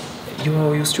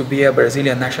 you used to be a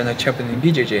Brazilian national champion in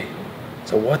BJJ.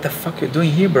 So what the fuck you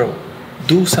doing here, bro?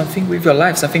 Do something with your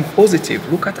life, something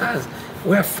positive. Look at us.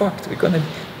 We're fucked.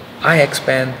 I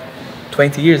expand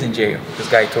 20 years in jail. This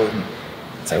guy told me.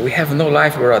 It's like, we have no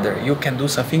life, brother. You can do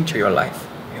something to your life,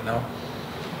 you know.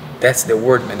 That's the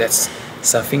word, man. That's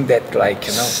something that, like,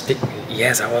 you know. Stick.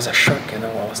 Yes, I was a shock, you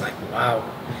know. I was like, wow.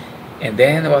 And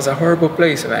then it was a horrible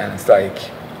place, man. It's like,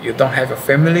 you don't have a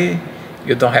family,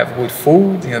 you don't have good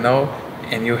food, you know,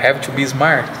 and you have to be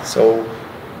smart. So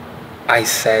I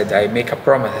said, I make a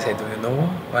promise. I said, do you know what?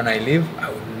 When I leave, I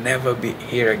will never be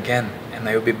here again. And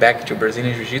I will be back to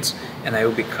Brazilian Jiu-Jitsu, and I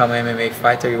will become an MMA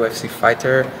fighter, UFC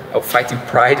fighter, I will fight in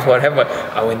Pride, whatever.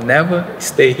 I will never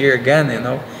stay here again, you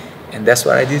know. And that's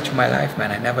what I did to my life,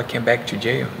 man. I never came back to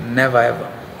jail. Never, ever.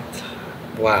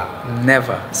 Wow.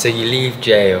 Never. So you leave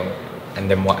jail, and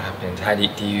then what happens? How do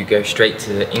you go straight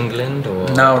to England, or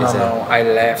No. I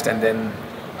left, and then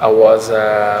I was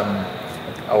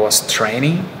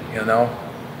training, you know.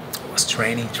 I was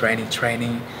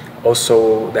training.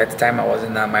 Also, that time I was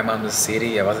in my mom's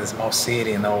city. I was in a small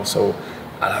city, you know, so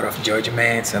a lot of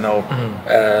judgments, you know.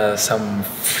 Some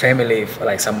family,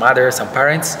 like some mother, some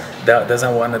parents, that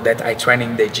doesn't want that I train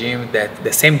in the gym, that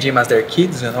the same gym as their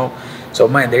kids, you know. So,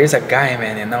 man, there is a guy,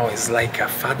 man, you know, he's like a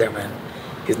father, man.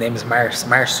 His name is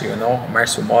Marcio, you know,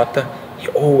 Marcio Mota. He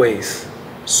always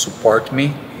support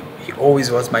me. He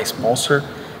always was my sponsor.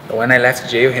 But when I left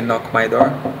jail, he knocked my door.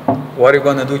 What are you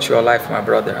gonna do to your life, my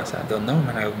brother? I said, I don't know,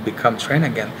 man. I will become trainer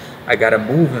again. I gotta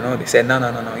move, you know. They said, no.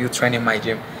 You train in my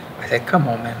gym. I said, come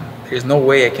on, man. There's no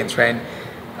way I can train.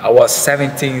 I was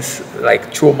 17,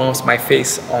 like 2 months, my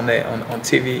face on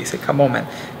TV. He said, come on, man.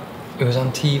 It was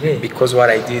on TV. Because what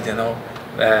I did, you know.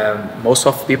 Most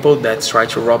of people that tried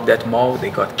to rob that mall,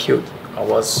 they got killed.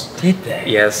 Did they?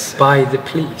 Yes. By the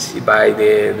police? By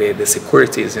the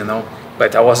securities, you know.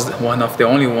 But I was one of the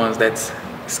only ones that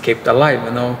escaped alive,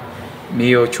 you know.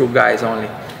 Me or 2 guys only.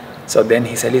 So then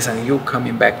he said, listen, you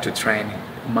coming back to training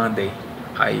Monday.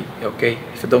 Okay,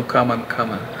 if you don't come, I'm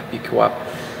coming. I pick you up.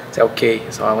 I said, okay.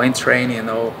 So I went training, you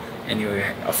know, and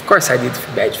of course I did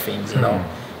bad things, you know.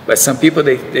 But some people,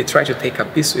 they try to take a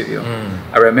piece with you.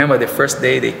 I remember the first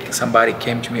day somebody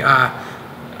came to me,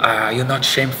 you're not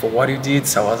ashamed for what you did.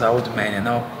 So I was an old man, you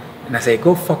know. And I say,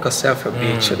 go fuck yourself, a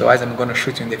bitch, otherwise I'm gonna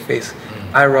shoot you in the face.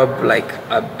 I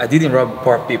didn't rob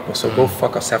poor people, so go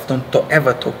fuck yourself. Don't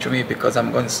ever talk to me because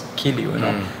I'm gonna kill you, you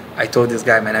know. I told this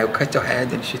guy, man, I'll cut your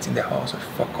head and shit in the house, so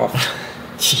fuck off.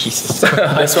 Jesus.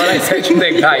 That's what I said to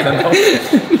the guy,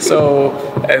 you know. So,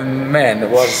 man, it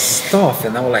was tough,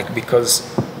 you know, like, because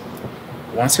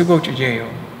once you go to jail,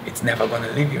 it's never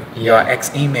gonna leave you. You're an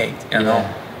ex-inmate, you know.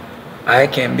 I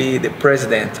can be the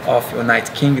president of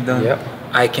United Kingdom.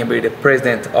 I can be the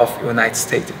president of United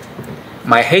States.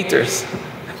 My haters,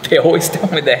 they always tell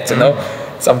me that, you know.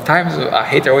 Sometimes a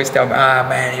hater always tell me,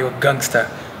 man, you're a gangster.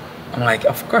 I'm like,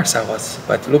 of course I was,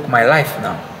 but look my life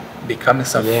now, becoming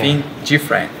something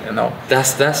different, you know.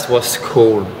 That's what's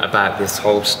cool about this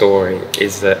whole story,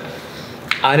 is that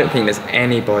I don't think there's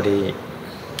anybody,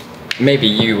 maybe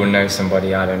you will know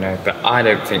somebody, I don't know, but I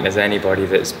don't think there's anybody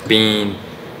that's been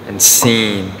and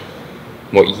seen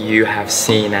what you have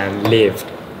seen and lived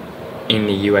in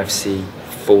the UFC,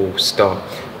 full stop.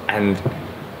 And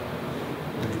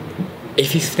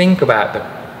if you think about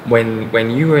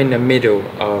when you were in the middle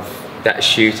of that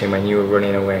shooting, when you were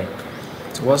running away,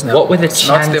 what were the chances?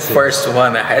 Not the first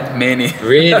one, I had many.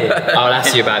 Really? I'll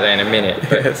ask you about that in a minute.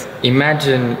 But Yes.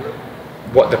 imagine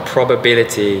what the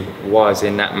probability was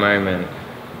in that moment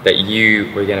that you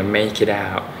were going to make it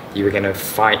out. You were going to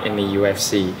fight in the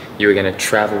UFC. You were going to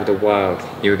travel the world.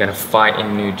 You were going to fight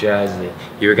in New Jersey.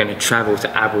 You were going to travel to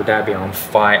Abu Dhabi on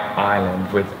Fight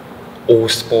Island with all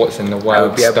sports in the world. I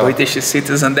would be a British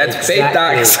citizen that paid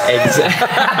tax. Exactly.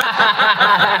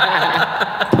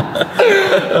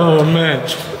 Oh man.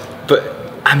 But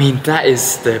I mean,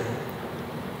 this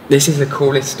is the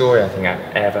coolest story I think I've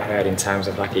ever heard in terms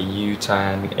of like a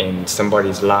U-turn in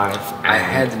somebody's life. I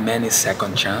had many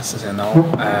second chances, you know.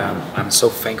 I'm so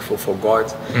thankful for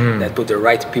God that put the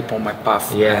right people on my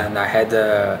path. Yeah. And I had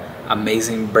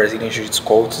amazing Brazilian Jiu-Jitsu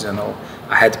coaches, you know.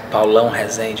 I had Paulão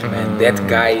Rezende, man. That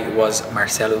guy was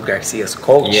Marcelo Garcia's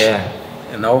coach. Yeah.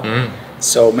 You know.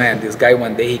 So man, this guy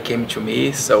one day he came to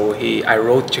me. So I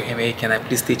wrote to him, hey, can I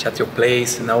please teach at your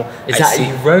place? You know. Is that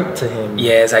you wrote to him?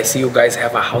 Yes, I see you guys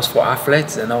have a house for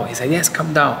athletes. You know. He said, yes,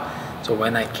 come down. So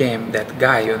when I came, that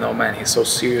guy, you know, man, he's so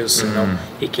serious. You know.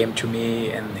 He came to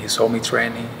me and he saw me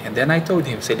training, and then I told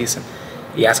him, say, listen.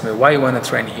 He asked me, why you want to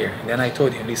train here? And then I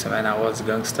told him, listen, man, I was a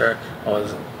gangster.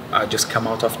 I just come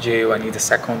out of jail. I need a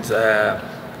second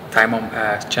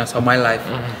chance of my life.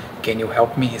 Can you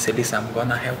help me? He said, listen, I'm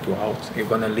gonna help you out. You're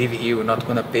gonna live here. You're not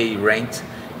gonna pay rent.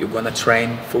 You're gonna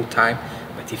train full time.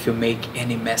 But if you make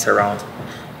any mess around,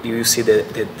 you will see the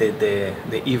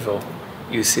evil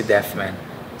you see death, man.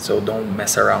 So don't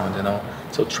mess around, you know.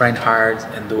 So train hard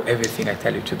and do everything I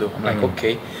tell you to do. I'm like,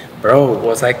 okay, bro, it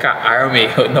was like an army,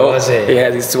 you know. Was it? Yeah,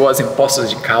 this was in Poços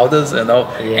de Caldas, you know.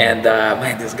 Yeah. And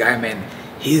man, this guy, man,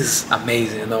 he's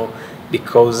amazing, you know,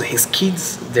 because his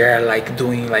kids, they're like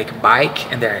doing like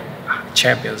bike and they're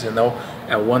champions, you know.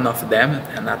 And one of them,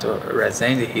 Renato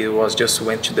Rezende, he was just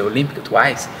went to the Olympic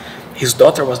twice. His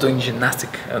daughter was doing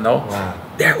gymnastics, you know. Wow.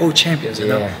 They're all champions, you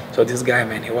know. Yeah. So this guy,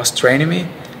 man, he was training me.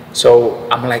 So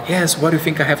I'm like, yes, what do you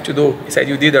think I have to do? He said,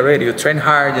 you did already, you train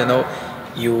hard, you know,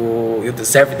 you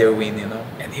deserve the win, you know.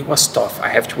 And he was tough. I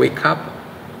have to wake up,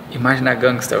 imagine a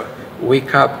gangster,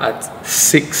 wake up at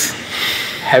 6,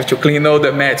 have to clean all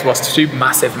the mats. It was 3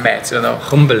 massive mats, you know.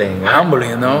 Humbling, right?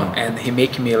 Humbling, you know. And he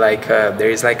make me like, there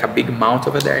is like a big mount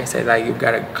over there. He said, like, you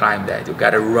gotta climb that, you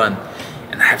gotta run.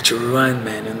 And I have to run,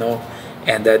 man, you know.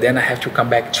 And then I have to come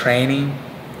back training,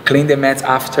 clean the mats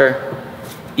after,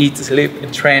 eat, sleep,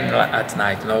 and train at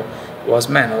night, you know. It was,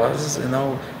 you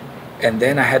know. And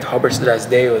then I had Robert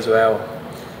Drasdale as well.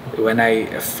 When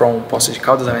from Poços de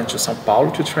Caldas, I went to São Paulo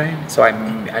to train. So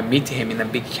I meet him in a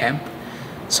big camp.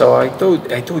 So I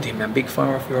told him, I'm a big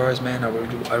fan of yours, man. I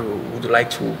would like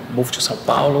to move to São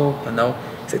Paulo, you know.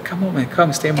 He said, come on, man,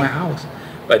 come stay in my house.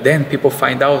 But then people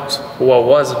find out who I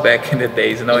was back in the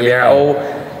days, you know.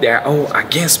 Yeah. They're all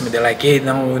against me. They're like, hey,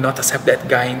 no, we'll not accept that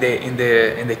guy in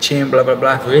the team, blah blah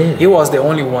blah. Really? He was the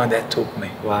only one that took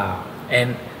me. Wow.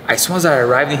 And as soon as I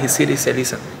arrived in his city, he said,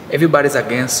 listen, everybody's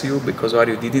against you because what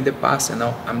you did in the past, you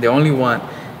know. I'm the only one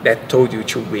that told you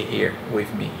to be here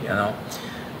with me, you know.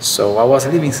 So I was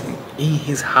living in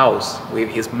his house with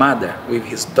his mother, with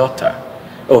his daughter,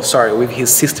 with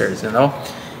his sisters, you know.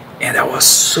 And I was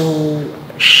so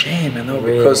ashamed, you know,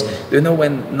 Really? Because, you know,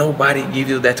 when nobody gives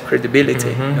you that credibility,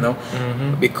 you know,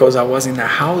 because I was in a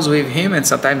house with him and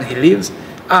sometimes he leaves,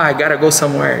 I gotta go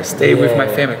somewhere, stay with my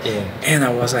family. Yeah. And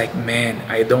I was like, man,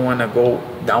 I don't wanna go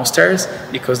downstairs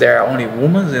because there are only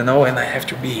women, you know, and I have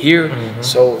to be here.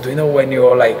 So, do you know when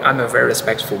you're like, I'm a very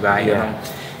respectful guy, you know,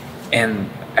 and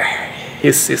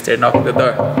his sister knocked the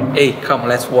door. Hey, come,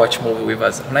 let's watch movie with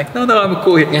us. I'm like, no, I'm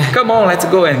cool. Come on, let's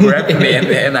go, and grab me,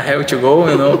 and I have to go,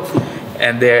 you know.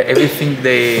 And everything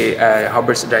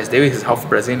Robert Drasdale is half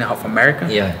Brazilian, half American.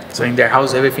 Yeah. So in their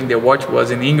house, everything they watch was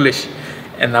in English,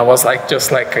 and I was like,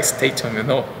 just like I stayed to them, you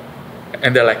know.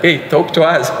 And they're like, hey, talk to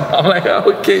us. I'm like,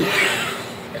 oh, okay.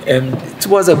 And it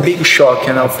was a big shock,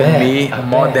 you know, for me.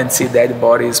 More than see dead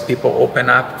bodies, people open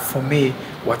up. For me,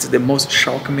 what's the most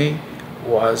shocked me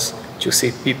was to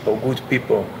see people, good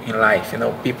people in life, you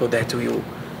know, people that will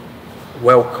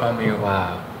welcome you,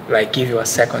 Wow. like give you a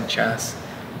second chance,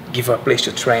 give you a place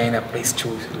to train, a place to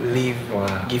live,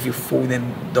 Wow. give you food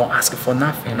and don't ask for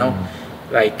nothing, you know.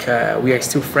 Like we are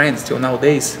still friends till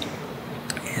nowadays.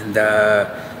 And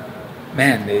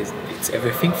man, it's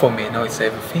everything for me, you know, it's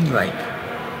everything. Like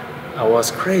I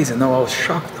was crazy, you know, I was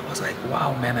shocked. I was like,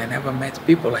 wow, man, I never met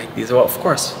people like this. Well, of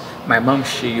course, my mom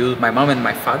and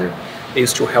my father, they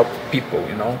used to help people,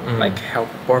 you know, like help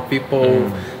poor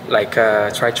people, like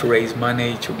try to raise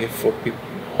money to give for people,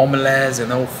 homeless, you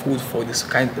know, food for this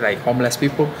kind, like homeless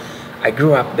people. I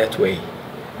grew up that way,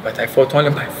 but I thought only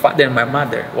my father and my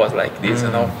mother was like this,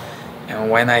 you know.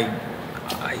 And when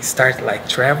I start like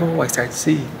travel, I start to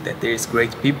see that there is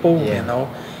great people, you know.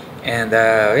 And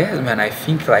yeah, man, I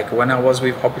think like when I was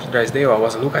with Robert Drasdale, I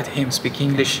was look at him speak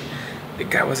English. The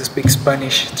guy was speak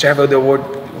Spanish, travel the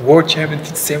world champion,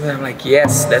 I'm like,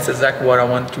 yes, that's exactly what I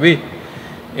want to be,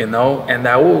 you know. And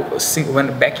I will think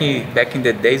when back in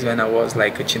the days when I was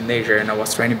like a teenager and I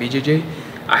was training BJJ,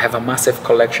 I have a massive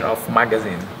collection of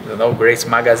magazines, you know, Grace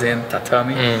Magazine,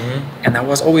 Tatami, and I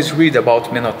was always read about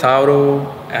Minotauro,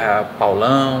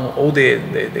 Paulão, all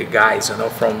the guys, you know,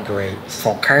 from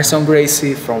Carson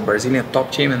Gracie, from Brazilian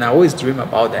top team, and I always dream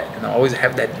about that, and I always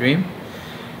have that dream.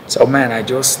 So man, I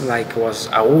just like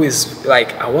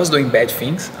I was doing bad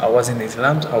things. I was in the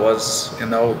slums. I was, you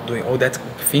know, doing all that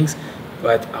things,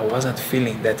 but I wasn't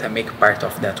feeling that I make part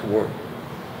of that world.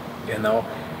 You know,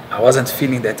 I wasn't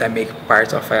feeling that I make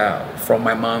part of from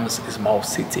my mom's small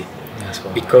city.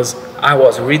 Because I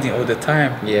was reading all the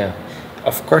time. Yeah.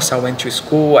 Of course, I went to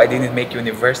school. I didn't make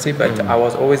university, but I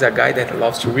was always a guy that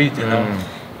loves to read. You know,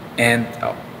 and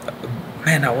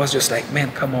man, I was just like,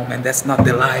 man, come on, man, that's not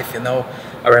the life, you know.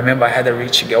 I remember I had a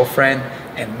rich girlfriend,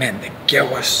 and man, the girl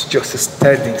was just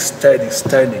studying.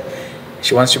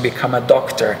 She wants to become a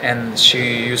doctor, and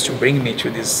she used to bring me to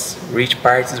these rich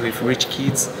parties with rich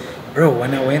kids. Bro,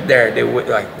 when I went there,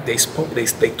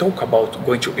 they talk about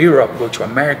going to Europe, go to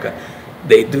America.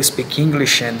 They do speak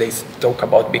English, and they talk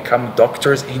about becoming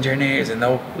doctors, engineers, you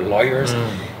know, lawyers.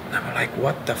 And I'm like,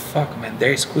 what the fuck, man?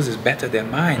 Their schools is better than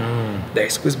mine. Their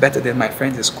schools better than my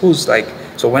friends' schools. Like,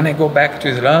 so when I go back to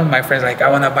Islam, my friends like,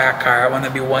 I want to buy a car. I want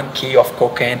to be 1 key of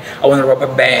cocaine. I want to rob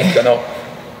a bank, you know.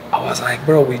 I was like,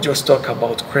 bro, we just talk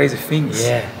about crazy things.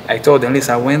 Yeah. I told them,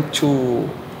 listen, I went to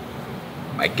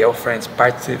my girlfriend's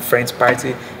friend's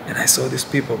party, and I saw these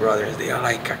people, brothers. They are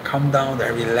like, calm down,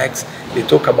 they're relaxed. They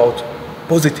talk about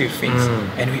positive things,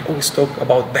 and we always talk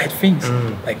about bad things,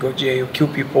 like go jail, kill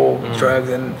people, drugs,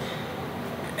 and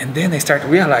then I start to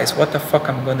realize what the fuck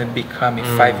I'm gonna become in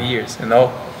 5 years, you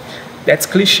know. That's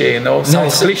cliche, you know,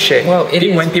 sounds cliche. Well, it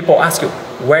is. When people ask you,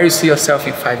 where you see yourself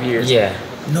in 5 years? Yeah.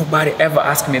 Nobody ever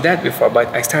asked me that before, but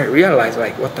I started to realize,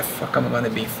 like, what the fuck am I gonna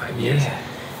be in 5 years? Yeah.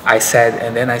 I said,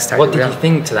 and then I started. What did you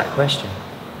think to that question?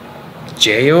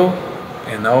 Jail,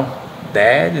 you know,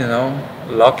 dead, you know,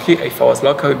 lucky. If I was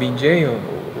lucky, I would be in jail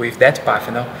with that path,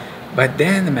 you know. But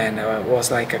then, man, it was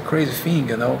like a crazy thing,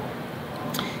 you know.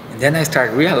 And then I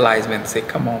started realizing, man, say,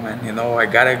 come on, man, you know, I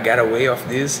gotta get away of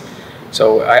this.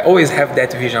 So I always have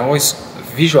that vision. I always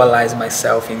visualize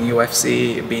myself in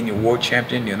UFC, being a world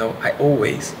champion, you know. I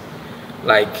always,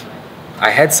 like, I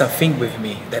had something with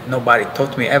me that nobody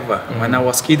taught me ever. When I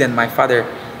was kid, and my father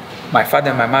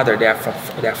and my mother, they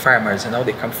are farmers, you know.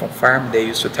 They come from farm. They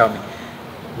used to tell me,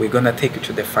 we're gonna take you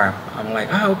to the farm. I'm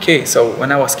like, okay. So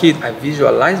when I was kid, I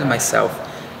visualized myself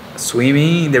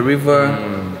swimming in the river,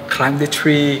 climb the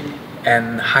tree,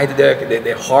 and hide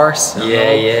the horse. You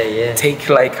know, take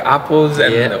like apples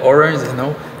and oranges, you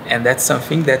know. And that's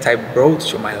something that I brought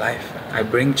to my life. I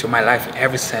bring to my life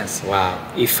every sense. Wow.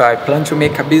 If I plan to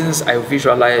make a business, I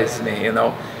visualize, you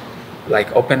know,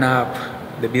 like open up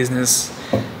the business,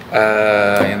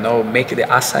 you know, make the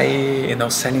acai, you know,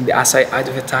 selling the acai,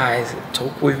 advertise,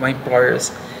 talk with my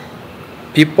employers.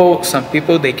 Some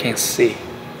people, they can see,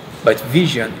 but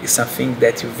vision is something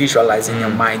that you visualize in your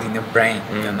mind, in your brain,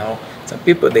 you know. Some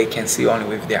people, they can see only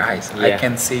with their eyes. I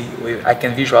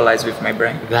can visualize with my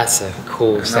brain. That's a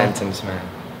cool sentence, man.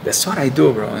 That's what I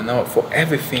do, bro, you know. For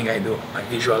everything I do, I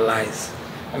visualize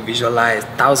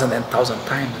thousand and thousand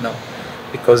times, you know,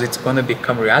 because it's gonna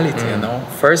become reality, you know.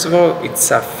 First of all, it's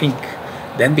a think,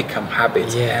 then become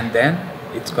habit, and then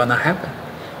it's gonna happen.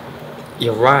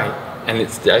 You're right, and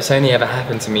it's only ever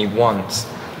happened to me once,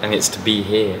 and it's to be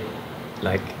here,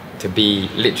 like it's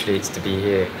to be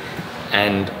here,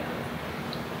 and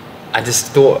I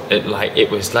just thought it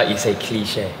was like you say,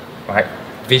 cliche, right?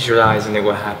 Visualizing it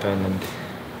will happen, and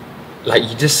like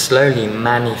you just slowly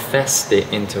manifest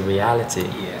it into reality.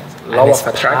 Yes. Law of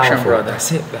attraction, powerful. brother.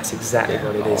 That's it. That's exactly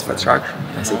what it is. Law of attraction.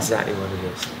 That's exactly what it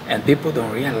is. And people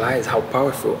don't realize how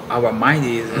powerful our mind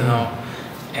is, you know.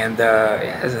 And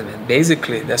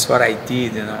basically, that's what I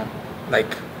did, you know.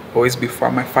 Like always before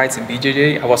my fights in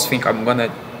BJJ, I was thinking I'm gonna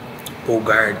pull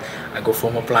guard. I go for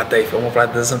omoplata. If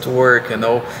omoplata doesn't work, you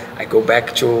know, I go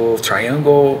back to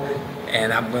triangle,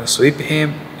 and I'm gonna sweep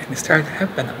him. And it started to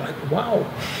happen. I'm like, wow.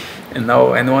 You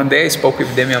know, and one day I spoke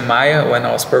with Demian Maia when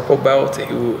I was purple belt.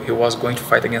 He was going to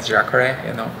fight against Jacare,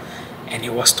 you know, and he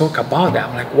was talking about that.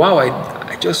 I'm like, wow,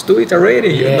 I just do it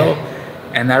already, you know.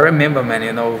 And I remember, man,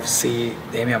 you know, see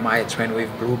Demian Maia train with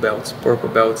blue belts, purple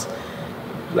belts,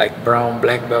 like brown,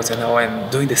 black belts, you know, and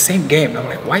doing the same game. I'm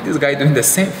like, why this guy doing the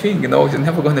same thing? You know, he's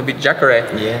never gonna beat Jacare.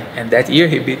 And that year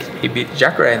he beat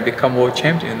Jacare and become world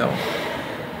champion, you know.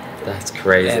 That's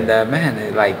crazy. And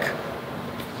man, like.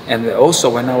 And also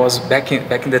when I was back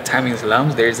in the time in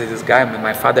slums, there's this guy,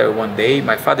 my father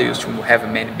used to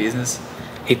have many business.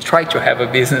 He tried to have a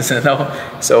business, you know.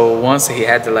 So once he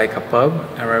had like a pub,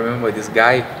 I remember this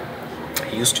guy,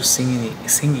 he used to sing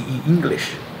in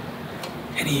English.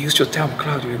 And he used to tell me,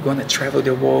 Claudio, you're gonna travel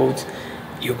the world,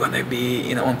 you're gonna be,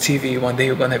 you know, on TV, one day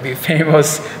you're gonna be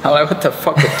famous. I'm like, what the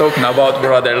fuck are you talking about,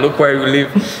 brother? Look where you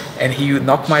live. And he would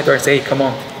knock my door and say, hey, come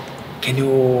on. Can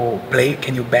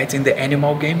you bet in the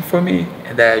animal game for me?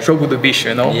 The Jogo do Bicho,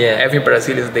 you know? Every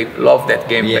Brazilians, they love that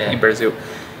game in Brazil.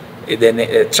 Then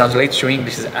it translates to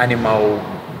English is animal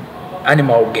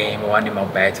game or animal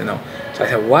bet, you know? So I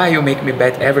said, why you make me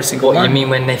bet every single one? What, you mean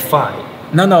when they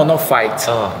fight? No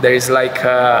fight. There is like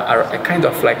a kind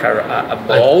of like a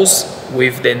balls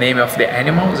with the name of the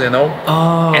animals, you know?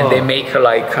 And they make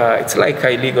like, it's like a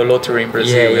illegal lottery in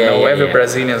Brazil, you know? Every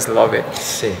Brazilians love it.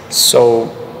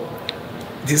 So,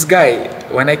 this guy,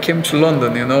 when I came to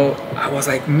London, you know, I was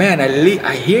like, man,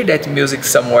 I hear that music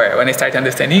somewhere when I started to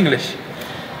understand English.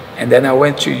 And then I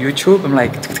went to YouTube, I'm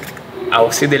like,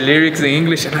 I'll see the lyrics in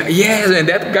English, and and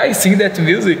that guy sing that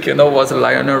music, you know, was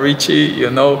Lionel Richie, you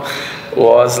know,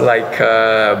 was like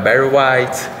Barry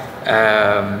White,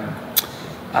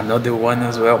 Another one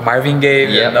as well, Marvin Gaye,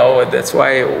 Yep. you know, that's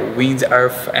why Wind,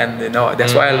 Earth, and you know,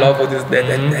 that's why I love all this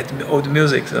that old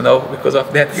music, you know, because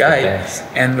of that guy. best.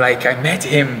 And like I met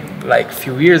him like a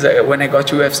few years when I got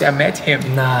to UFC, I met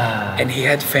him. Nah. And he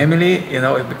had family, you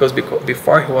know, because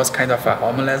before he was kind of a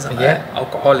homeless,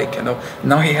 alcoholic, you know.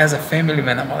 Now he has a family,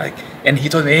 man. I'm like, and he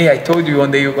told me, hey, I told you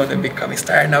one day you're gonna become a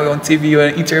star. Now you're on TV, you're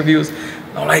in interviews.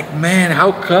 I'm like, man,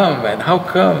 how come, man? How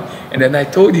come? And then I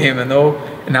told him, you know,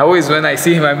 and always when I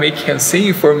see him, I make him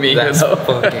sing for me. That's you know?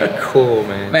 fucking cool,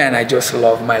 man. Man, I just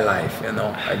love my life, you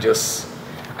know.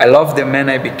 I love the man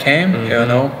I became, you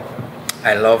know.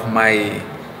 I love my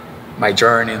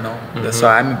journey, you know. So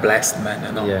I'm a blessed man,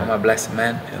 you know. Yeah. I'm a blessed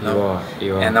man, you know.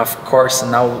 You are. And of course,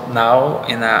 now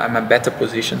I'm a better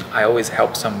position. I always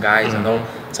help some guys, you know,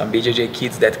 some BJJ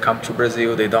kids that come to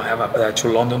Brazil. They don't have to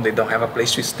London. They don't have a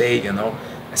place to stay, you know.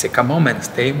 I say, come on, man,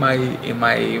 stay in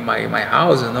my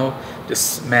house, you know.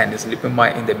 Just sleep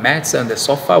in the mats and the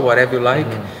sofa, whatever you like.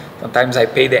 Sometimes I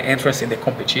pay the entrance in the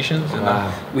competitions, you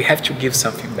know. We have to give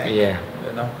something back. Yeah.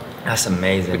 You know. That's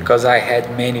amazing. Because I had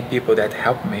many people that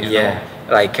helped me. You know?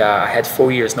 Like I had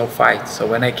 4 years no fight. So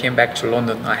when I came back to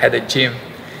London, I had a gym,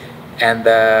 and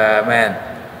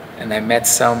and I met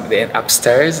some.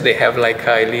 Upstairs they have like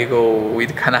a illegal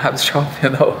weed cannabis shop, you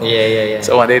know. Yeah.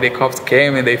 So one day the cops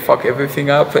came and they fucked everything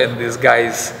up, and these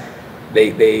guys,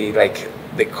 they like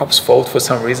the cops fault for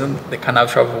some reason. The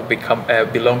cannabis shop will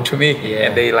belong to me,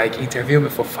 and they like interview me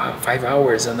for 5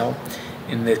 hours, you know.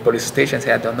 In the police station, I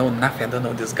said, I don't know nothing, I don't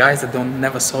know these guys,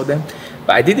 never saw them.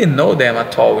 But I didn't know them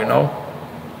at all, you know.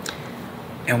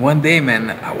 And one day, man,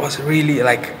 I was really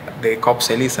like, the cops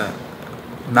say, listen,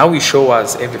 now we show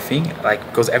us everything, like,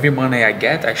 because every money I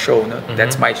get, I show, no?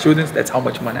 That's my students, that's how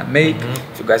much money I make.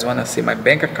 If you guys want to see my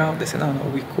bank account, they say, no,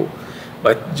 we cool.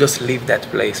 But just leave that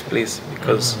place, please,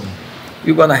 because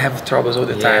you're going to have troubles all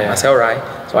the time. I said, all right.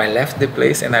 So I left the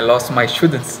place and I lost my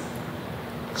students.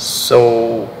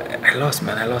 So I lost.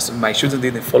 My students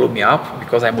didn't follow me up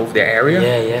because I moved their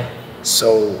area.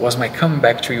 So was my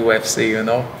comeback to UFC, you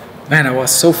know. Man, I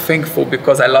was so thankful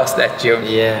because I lost that gym.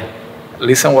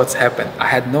 Listen what's happened. I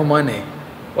had no money.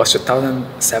 It was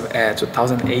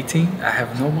 2018. I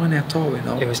have no money at all, you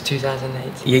know. It was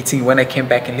 2018. 18 when I came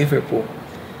back in Liverpool.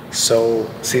 So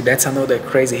see, that's another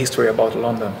crazy history about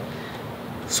London.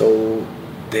 So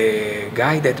the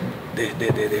guy that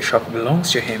the shop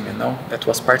belongs to him, you know, that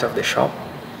was part of the shop.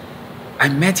 I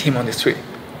met him on the street.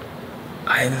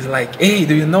 I was like, hey,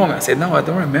 do you know me? I said, no, I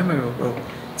don't remember you, bro.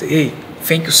 I said, hey,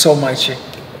 thank you so much.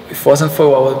 If it wasn't for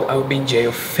you, I would be in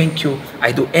jail. Thank you.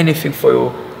 I do anything for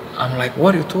you. I'm like,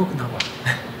 what are you talking about?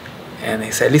 And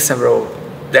he said, listen, bro,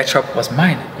 that shop was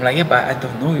mine. I'm like, yeah, but I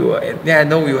don't know you. Yeah, I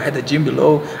know you had a gym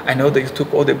below. I know that you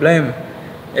took all the blame.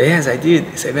 Yes, I did.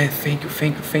 He said, man, thank you.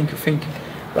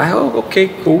 Like, oh, okay,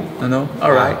 cool, you know,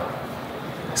 all right.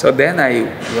 So then I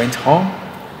went home,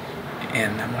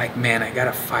 and I'm like, man, I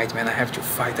gotta fight, man. I have to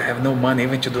fight. I have no money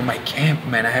even to do my camp,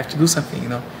 man. I have to do something, you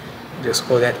know. Just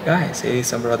call that guy. I say,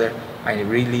 listen, brother, I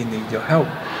really need your help.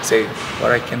 I say,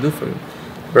 what I can do for you,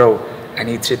 bro? I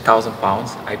need 3,000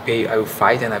 pounds. I will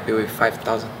fight, and I pay with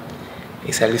 5,000.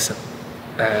 He said, listen,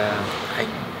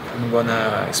 I'm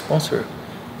gonna sponsor you.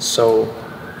 So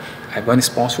I'm gonna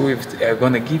sponsor you. I'm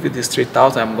gonna give you this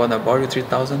 3,000. I'm gonna borrow you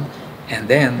 3,000, and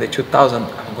then the 2,000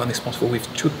 I'm gonna sponsor you with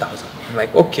 2,000. I'm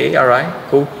like, okay, all right,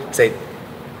 cool. He said,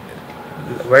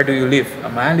 where do you live?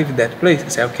 I live in that place. He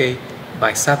said, okay,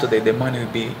 by Saturday the money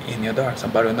will be in your door.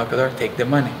 Somebody will knock your door, take the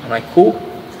money. I'm like, cool.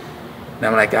 And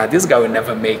I'm like, this guy will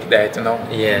never make that, you know.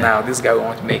 Now this guy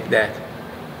won't make that.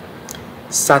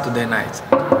 Saturday night,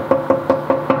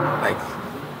 like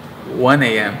 1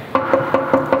 a.m.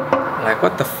 Like,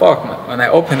 what the fuck, man? When I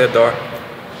open the door,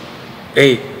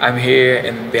 hey, I'm here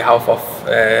in behalf of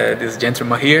this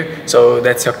gentleman here, so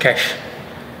that's your cash.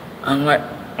 I'm like,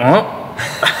 huh?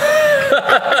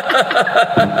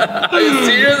 Are you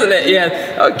serious?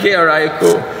 Yeah, okay, all right,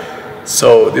 cool.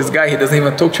 So this guy, he doesn't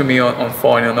even talk to me on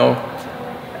phone, you know.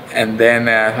 And then,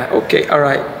 like, okay, all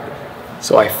right.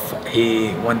 So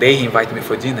one day he invited me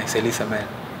for dinner. He said, listen, man,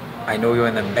 I know you're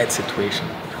in a bad situation.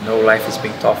 I know life is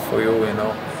being tough for you, you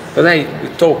know. But I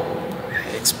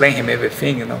explained him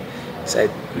everything, you know. He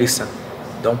said, listen,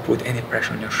 don't put any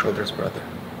pressure on your shoulders, brother.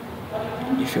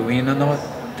 If you win or not,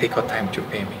 take your time to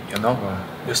pay me, you know.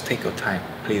 Just take your time,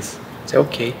 please. I said,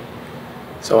 okay.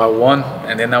 So I won,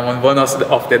 and then I won one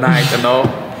of the night, you know.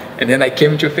 And then I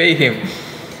came to pay him.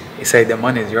 He said, the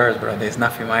money is yours, brother. It's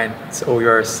nothing mine. It's all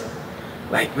yours.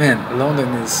 Like, man, I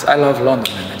love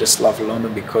London, man. I just love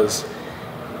London because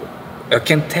I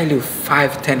can tell you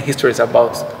 5-10 histories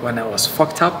about when I was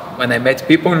fucked up, when I met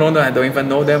people in London, I don't even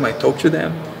know them, I talk to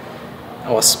them.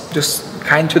 I was just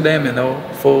kind to them, you know,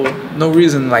 for no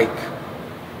reason. Like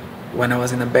when I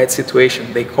was in a bad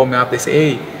situation, they call me up. They say,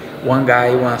 "Hey, one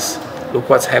guy once, look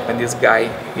what's happened. This guy,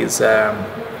 he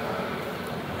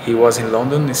was in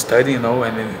London studying, you know,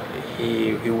 and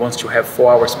he wants to have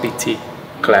 4 hours PT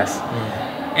class."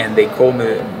 And they call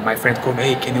me, my friend called me,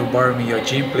 "Hey, can you borrow me your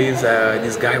gym, please?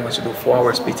 This guy wants to do 4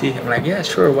 hours PT." I'm like, "Yeah,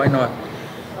 sure, why not?"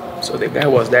 So the guy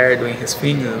was there doing his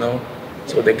thing, you know.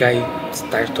 So the guy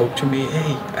started talking to me,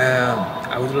 "Hey,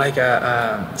 I would like a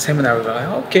seminar." I was like,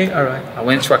 "Okay, all right." I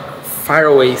went to a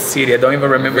faraway city. I don't even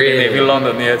remember the name, in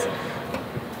London, yes.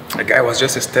 The guy was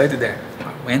just studying there.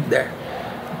 I went there,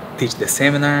 teach the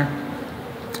seminar.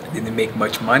 Didn't make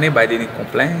much money, but I didn't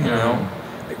complain, you know.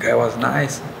 The guy was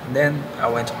nice. Then I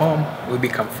went home, we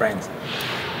become friends.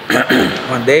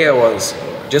 One day I was,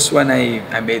 just when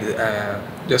I made,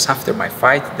 just after my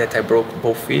fight that I broke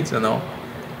both feet, you know,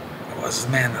 I was,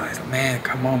 man,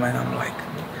 come on, man. I'm like,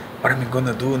 what am I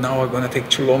gonna do now? I'm gonna take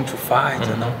too long to fight,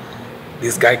 you know.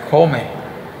 This guy called me,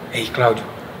 "Hey, Claudio,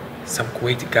 some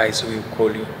Kuwaiti guys will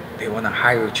call you. They wanna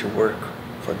hire you to work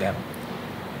for them."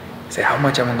 I said, "How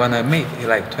much am I gonna make?" He's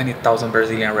like, 20,000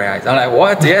 Brazilian reais. I'm like,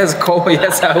 "What?" "Yes, call me."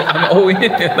 "Yes, I'm all in,"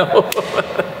 you know.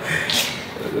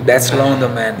 That's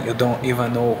London, man. You don't even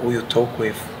know who you talk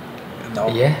with, you know.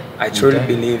 Yeah. I truly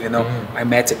believe, you know. I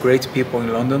met great people in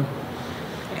London,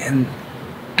 and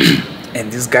and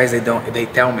these guys, they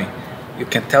tell me, "You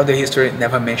can tell the history,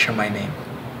 never mention my name."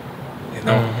 You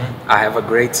know, I have a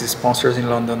great sponsors in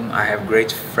London. I have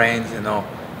great friends, you know.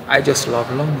 I just love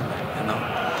London, you know.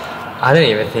 I don't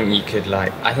even think you could,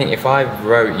 like, I think if I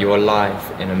wrote your life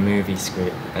in a movie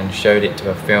script and showed it to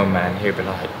a film man, he'd be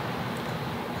like,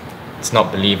 it's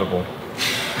not believable.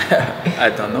 I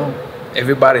don't know.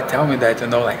 Everybody tell me that, you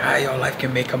know, like, your life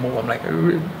can make a movie. I'm like,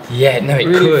 really? Yeah, no, it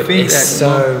really could. It's that,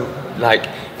 so, like,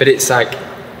 but it's like,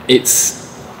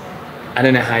 I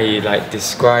don't know how you, like,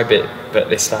 describe it,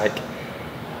 but it's like,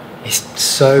 it's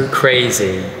so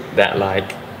crazy that, like,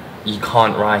 you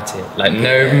can't write it. Like,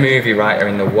 no movie writer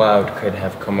in the world could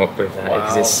have come up with that,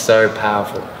 because it's so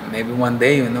powerful. Maybe one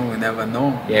day, you know, we never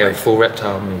know. Yeah, like, a full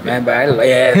Reptile movie. Man, but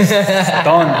yes,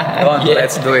 done,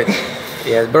 let's do it.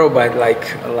 Yes, bro, but like,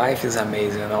 life is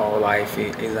amazing, you know, life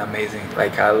is amazing.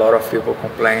 Like, a lot of people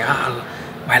complain,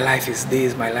 my life is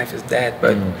this, my life is that,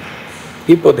 but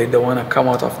people, they don't want to come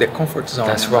out of their comfort zone.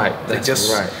 That's right, that's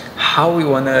right. How we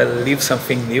want to live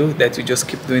something new that we just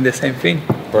keep doing the same thing?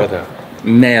 Brother,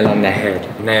 nail on the head,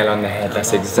 nail on the head.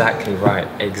 That's exactly right,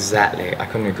 exactly. I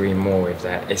couldn't agree more with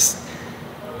that.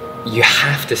 You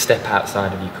have to step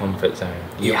outside of your comfort zone.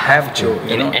 You have to,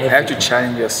 you know, you have to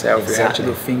challenge yourself. Exactly. You have to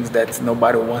do things that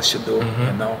nobody wants to do,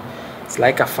 you know. It's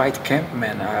like a fight camp,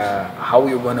 man. How are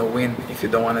you gonna win if you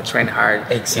don't want to train hard?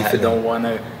 Exactly. If you don't want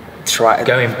to try,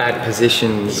 go in bad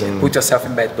positions and put yourself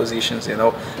in bad positions, you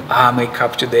know. I make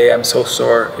up today, I'm so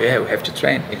sore. Yeah, we have to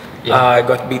train. I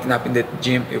got beaten up in the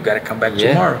gym, you gotta come back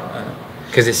tomorrow.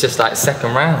 Because it's just like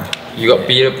second round. You got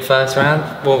beat up the first round,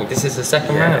 well, this is the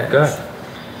second round, go.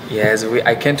 Yes,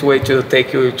 I can't wait to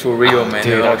take you to Rio, man.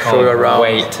 Dude, you know, I can't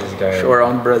wait to go. Show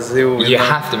around Brazil. You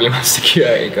have to be my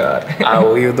security guard.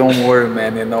 You don't worry,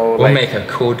 man. You know, we'll make a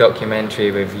cool documentary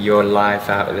with your life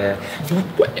out there.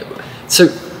 So,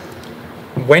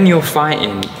 when you're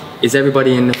fighting, is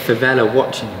everybody in the favela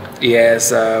watching?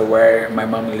 Yes, where my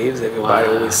mom lives, everybody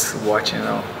always watching. You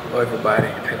know, everybody.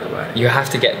 You have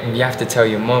to tell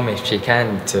your mom if she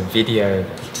can to video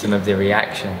some of the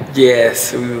reaction.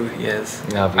 Yes,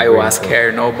 I will ask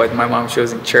her, no, but my mom, she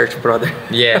was in church, brother.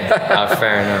 Yeah,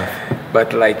 fair enough.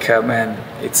 But like, man,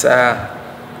 it's a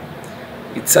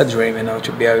dream, you know,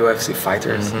 to be a UFC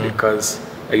fighter,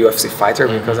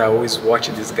 because I always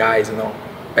watched these guys, you know,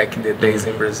 back in the days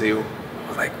in Brazil. I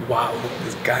was like, wow, look at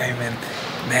this guy,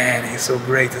 man, he's so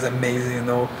great, he's amazing, you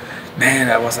know. Man,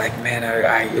 I was like, man,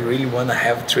 I really want to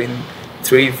have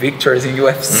three victories in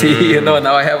UFC, you know,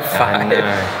 now I have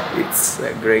 5. It's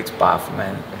a great path,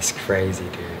 man. It's crazy,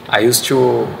 dude. I used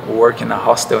to work in a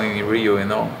hostel in Rio, you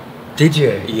know. Did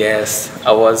you? Yes,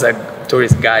 I was a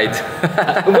tourist guide.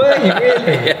 Were you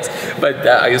really? Yes, but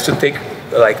I used to take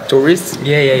like tourists,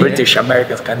 British,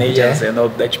 Americans, Canadians, you know,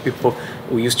 Dutch people.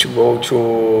 We used to go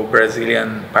to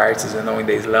Brazilian parties, you know, in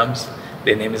the slums.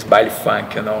 The name is baile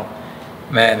funk, you know.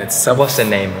 Man, it's some. What's the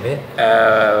name of it?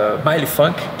 Baile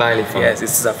funk. Baile funk. Yes,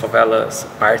 this is a favela's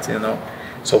party, you know.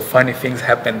 So funny things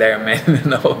happen there, man. You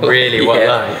know. Really? What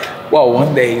like? Well,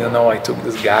 one day, you know, I took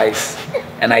these guys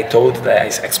and I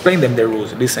explained them the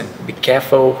rules. Listen, be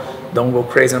careful, don't go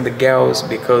crazy on the girls,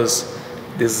 because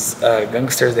these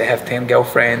gangsters, they have 10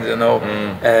 girlfriends, you know.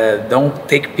 Don't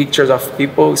take pictures of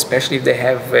people, especially if they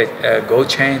have gold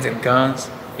chains and guns.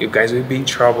 you guys will be in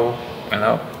trouble, you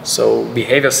know, so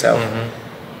behave yourself.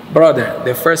 Brother,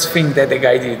 the first thing that the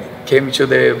guy did, came to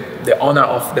the owner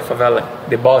of the favela,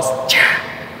 the boss.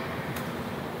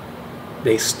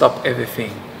 They stop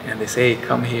everything and they say, hey,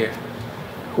 come here.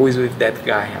 Who is with that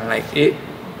guy? I'm like, eh?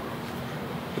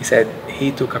 He said,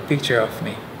 he took a picture of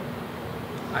me.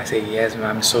 I say, yes, man,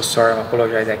 I'm so sorry, I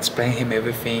apologize. I explained him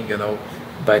everything, you know,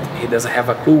 but he doesn't have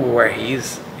a clue where he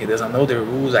is. He doesn't know the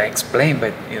rules. I explained,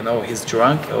 but you know, he's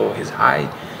drunk or he's high.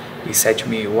 He said to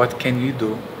me, what can you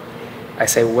do? I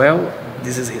said, well,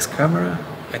 this is his camera.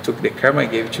 I took the camera, I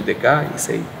gave it to the guy. He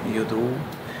said, you do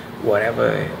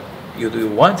whatever you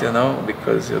want, you know,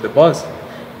 because you're the boss.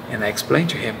 And I explained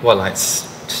to him. What, like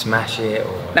smash it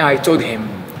or? Now I told him,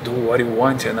 do what you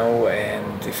want, you know,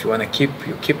 and if you want to keep,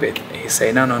 you keep it. He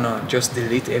said, no, just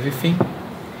delete everything.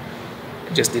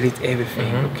 Just delete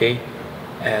everything, okay?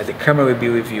 The camera will be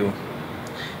with you.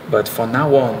 But from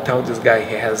now on, tell this guy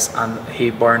he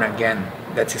born again.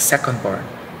 That's his second born.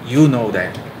 You know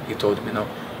that. He told me, no.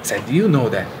 He said, do you know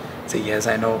that? I said, yes,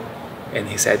 I know. And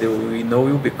he said, we know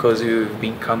you because you've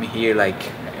been coming here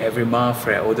like every month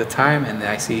all the time, and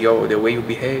I see the way you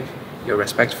behave. You're a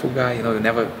respectful guy, you know, you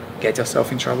never get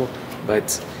yourself in trouble,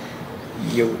 but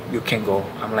you can go.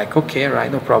 I'm like, okay,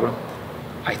 right, no problem.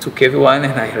 I took everyone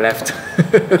and I left.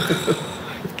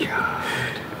 God.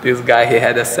 This guy, he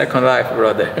had a second life,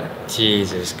 brother.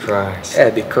 Jesus Christ. Yeah,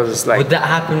 because like... Would that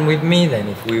happen with me then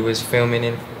if we was filming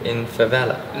in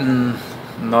Favela?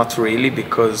 Not really,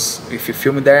 because if you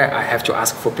film there, I have to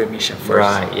ask for permission first.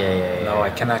 Right, yeah. No, I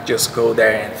cannot just go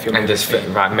there and film and everything.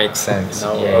 just right, makes sense. You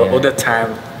know, yeah. all the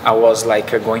time I was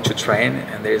like going to train,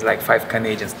 and there's like 5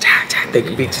 Canadians,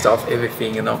 take pictures of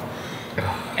everything, you know.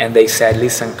 And they said,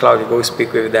 listen, Claudio, go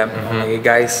speak with them. Hey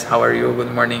guys, how are you?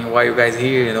 Good morning. Why are you guys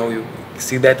here? You know, you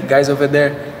see that guys over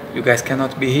there? You guys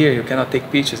cannot be here. You cannot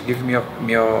take pictures. Give me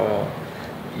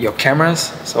your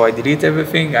cameras. So I delete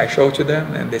everything. I show to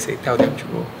them, and they say, tell them to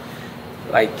go.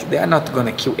 Like, they are not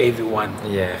gonna kill everyone.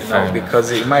 Yeah, you know,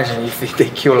 because imagine if they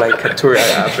kill like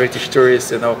a British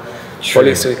tourist, you know,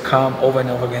 police will come over and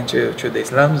over again to the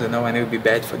slums, you know, and it will be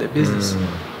bad for the business.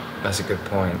 That's a good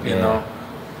point. You know,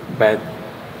 but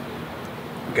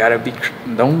gotta be,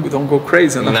 don't go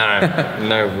crazy. You know?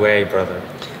 No way, brother.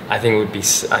 I think it would be,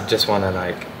 I just want to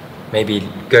like maybe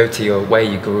go to where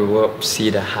you grew up, see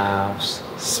the house,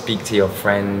 speak to your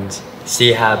friends,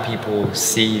 see how people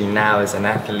see you now as an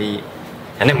athlete,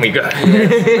 and then we go.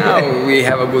 Now we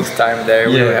have a good time there.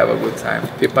 We will have a good time.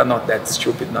 People are not that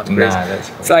stupid, not crazy. That's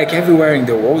cool. It's like everywhere in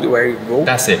the world where you go.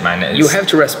 That's it, man. You have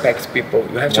to respect people.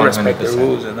 You have to 100%. respect the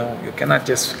rules. You know, you cannot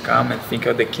just come and think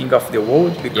you're the king of the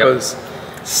world, because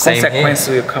consequences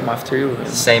will come after you.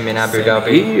 Same in Abu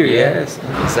Dhabi. Here, yes.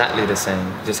 Exactly the same.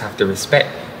 You just have to respect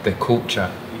the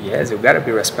culture. Yes, you gotta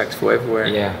be respectful everywhere.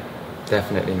 Yeah,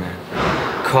 definitely, man.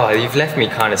 God, you've left me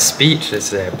kind of speechless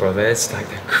there, brother. It's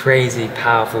like a crazy,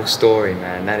 powerful story,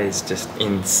 man. That is just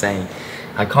insane.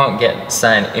 I can't get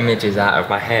certain images out of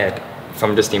my head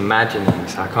from just imagining,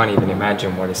 so I can't even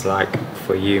imagine what it's like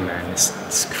for you, man.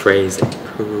 It's crazy,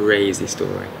 crazy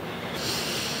story.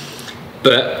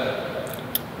 But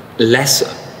let's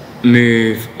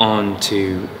move on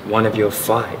to one of your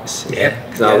fights. Yeah,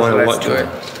 because I want to watch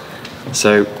it.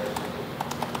 So,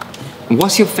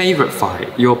 what's your favorite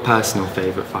fight, your personal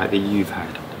favorite fight that you've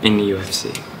had in the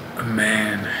UFC?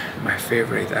 Man, my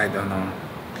favorite, I don't know.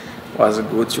 Was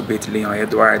good to beat Leon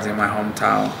Edwards in my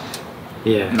hometown.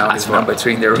 Yeah. Now he's number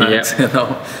 3 in the ranks, you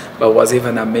know. But was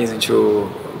even amazing to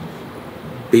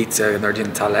beat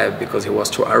Nordin Taleb because he was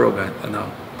too arrogant, you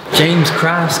know. James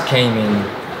Krause came in,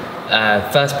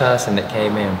 first person that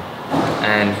came in,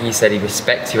 and he said he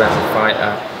respects you as a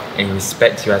fighter, and he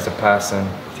respects you as a person,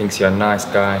 thinks you're a nice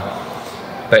guy,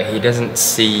 but he doesn't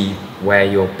see where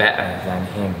you're better than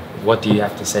him. What do you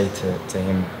have to say to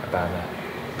him about that?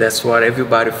 That's what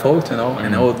everybody thought, you know,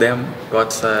 and all of them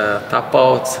got tap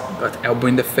out, got elbow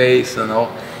in the face, you know.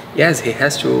 Yes, he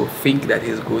has to think that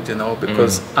he's good, you know,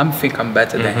 because I'm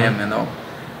better than him, you know.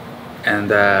 And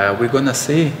we're gonna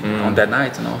see on that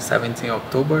night, you know, 17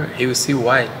 October, he will see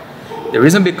why. The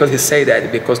reason because he say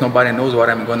that, because nobody knows what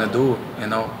I'm gonna do, you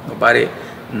know. Nobody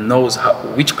knows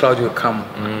which Claudio will come,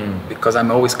 because I'm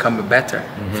always coming better.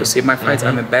 If you see my fights,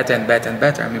 I'm better and better and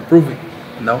better. I'm improving,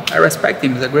 you know. I respect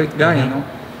him, he's a great guy, you know.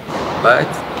 But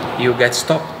he'll get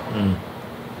stopped.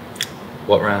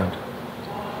 What round?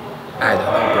 I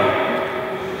don't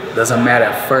know, bro. Doesn't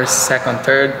matter. First, second,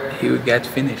 third, he will get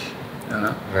finished. You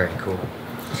know? Very cool.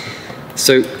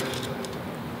 So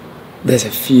there's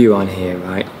a few on here,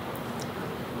 right?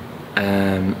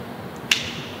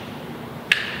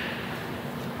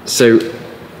 So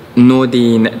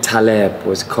Nordine Taleb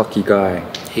was a cocky guy.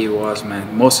 He was,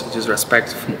 man, most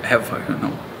disrespectful ever, you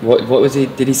know. What was he?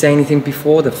 Did he say anything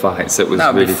before the fights that was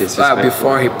really disrespectful?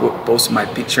 Before he posted my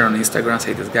picture on Instagram,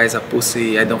 say this guy's a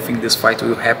pussy. I don't think this fight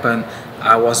will happen.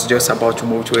 I was just about to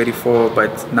move to 84,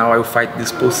 but now I will fight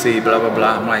this pussy. Blah blah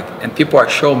blah. I'm like, and people are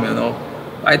showing me, you know.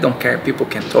 I don't care. People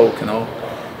can talk, you know.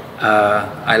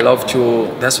 I love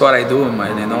to. That's what I do,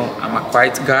 man. You know, I'm a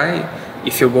quiet guy.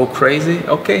 If you go crazy,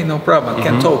 okay, no problem.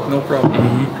 Can talk, no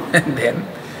problem. And then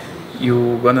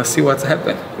you're gonna see what's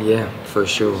happened. Yeah, for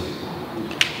sure.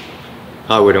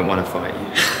 I wouldn't want to fight you.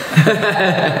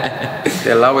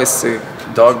 The law is a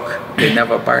dog, they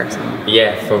never bark. You know?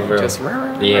 Yeah, for real. Just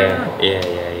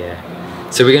yeah.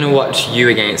 So we're gonna watch you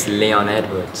against Leon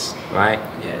Edwards, right?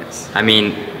 Yes. I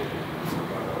mean,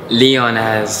 Leon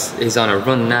is on a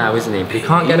run now, isn't he? But he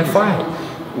can't get a fight.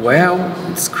 Well,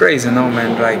 it's crazy, you know,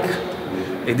 man. Like,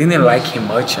 they didn't like him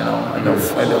much, you know.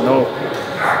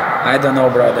 I don't know,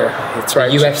 brother. It's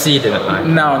right. UFC didn't like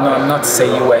him. No, I'm not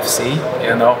saying UFC.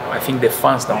 You know, I think the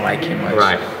fans don't like him much.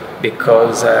 Right.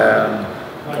 Because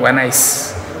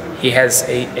he has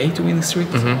eight winning streak,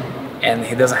 and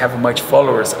he doesn't have much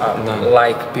followers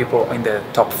like people in the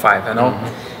top 5. You know.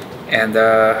 And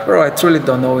bro, I truly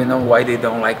don't know. You know, why they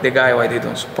don't like the guy, why they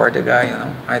don't support the guy. You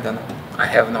know, I don't know. I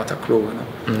have not a clue. You know.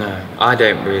 No, I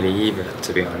don't really either,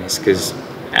 to be honest, because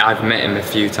I've met him a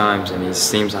few times and he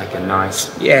seems like a nice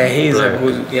he's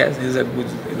bloke. he's a good,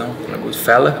 you know, a good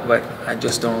fella, but I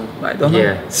don't know.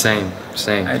 Yeah, same.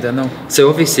 I don't know. So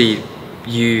obviously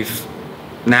you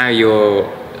do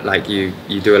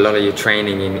a lot of your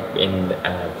training in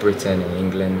Britain and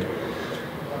England.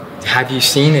 Have you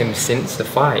seen him since the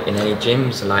fight in any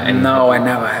gyms? No, I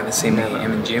never haven't seen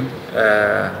him in gym.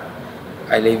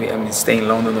 I stay in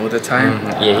London all the time.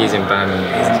 Yeah, he's in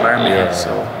Birmingham. Yeah.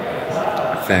 So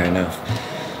fair enough.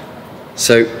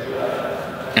 So,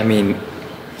 I mean,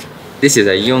 this is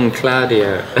a young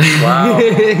Claudio. Wow.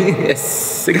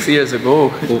 6 years ago.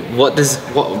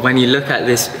 When you look at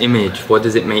this image, what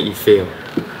does it make you feel?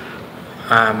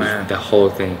 Man, the whole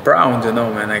thing. Proud, you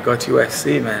know, man. I got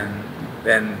UFC, man.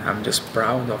 Then I'm just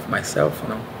proud of myself, you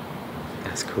know.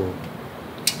 That's cool.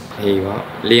 Here you are.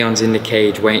 Leon's in the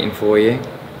cage waiting for you.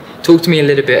 Talk to me a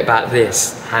little bit about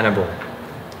this, Hannibal.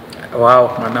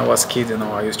 Wow, when I was a kid, you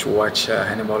know, I used to watch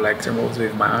Hannibal Lecter movies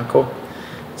with my uncle.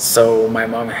 So my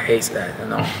mom hates that, you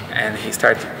know, and he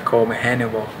started to call me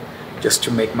Hannibal just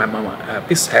to make my mom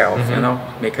piss her off, you know,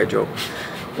 make a joke.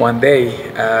 One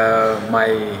day,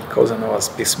 my cousin was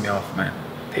pissing me off, man.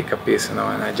 Take a piss, you know,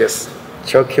 and I just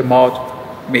choke him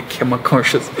out, make him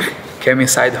unconscious. Came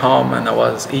inside home and I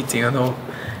was eating, you know.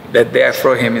 That day I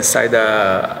threw him inside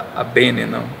a bin, you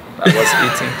know. I was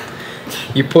eating.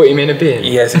 You put him in a bin?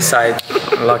 Yes, inside,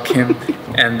 lock him.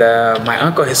 And my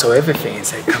uncle, he saw everything. He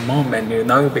said, come on, man,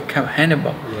 now you become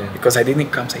Hannibal. Yeah. Because I didn't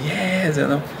come say, yes, you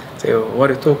know. Say, what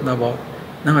are you talking about?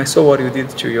 No, I saw what you did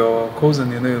to your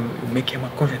cousin, you know, you make him a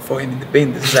cousin for him in the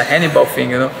bin. This is a Hannibal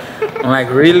thing, you know. I'm like,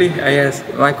 really? Yes.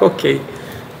 I'm like, okay.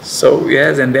 So,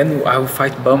 yes, and then I will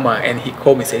fight Bama, and he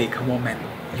called me and said, hey, come on, man,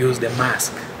 use the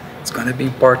mask. It's gonna be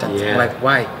important. Yeah. I'm like,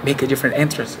 why? Make a different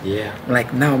entrance. Yeah. I'm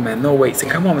like, no, man, no way. He said,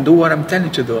 come on, do what I'm telling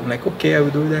you to do. I'm like, okay, I will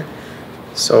do that.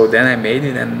 So then I made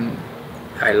it, and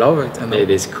I love it. You know? It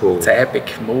is cool. It's an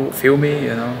epic move, filmy,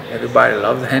 you know. Everybody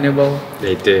loves Hannibal.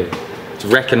 They do. It's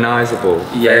recognizable.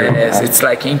 Yes, it's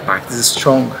like impact. It's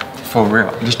strong. For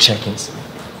real. Just checking.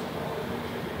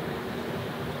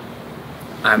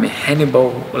 I'm a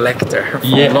Hannibal Lecter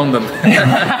from London.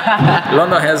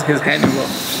 London has his Hannibal.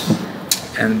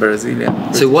 And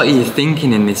Brazilian. So what are you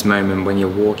thinking in this moment when you're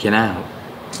walking out?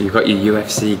 So you've got your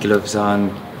UFC gloves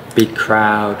on, big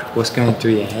crowd. What's going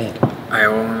through your head? I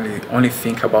only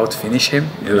think about finish him,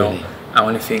 you know. I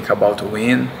only think about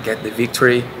win, get the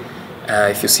victory.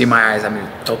 If you see my eyes, I'm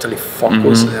totally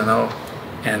focused, you know.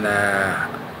 And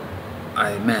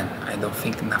I don't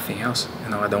think nothing else. You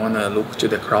know, I don't want to look to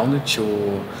the crowd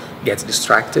to get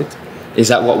distracted. Is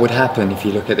that what would happen if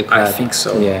you look at the crowd? I think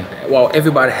so. Yeah. Well,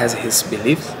 everybody has his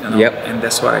beliefs, you know, yep. And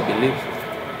that's what I believe.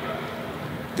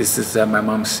 This is my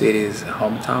mom's city's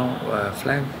hometown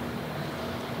flag.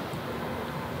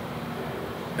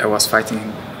 I was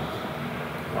fighting.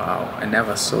 Wow, I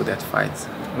never saw that fight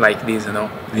like this, you know.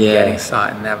 Yeah. Getting saw,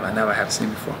 I never have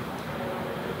seen before.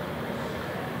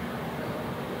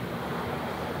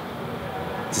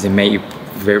 Does it make you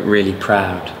really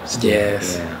proud?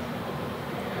 Yes. Yeah.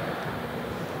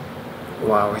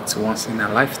 Wow, it's once in a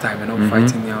lifetime, you know,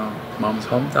 fighting your mom's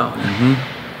hometown.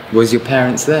 Was your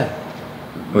parents there?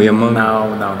 Or your mom?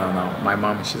 No. My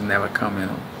mom, she's never come, you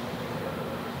know.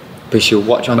 But she'll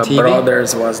watch on TV? My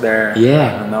brothers was there.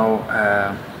 Yeah. You know,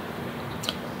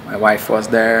 My wife was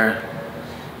there.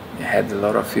 I had a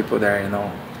lot of people there, you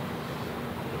know.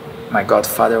 My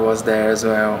godfather was there as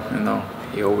well, you know.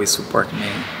 He always support me.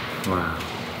 Wow.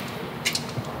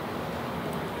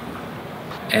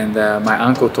 And my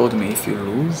uncle told me, if you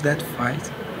lose that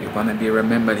fight, you're gonna be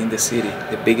remembered in the city,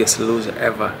 the biggest loser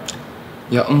ever.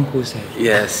 Your uncle said?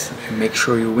 Yes, make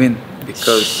sure you win,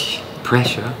 because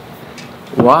pressure.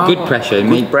 wow, Good pressure.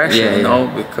 Good pressure, yeah, you know,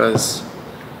 because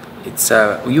it's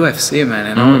a UFC, man.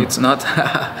 You know, it's not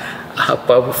a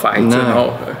pub fight. No. You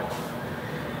know,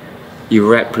 You're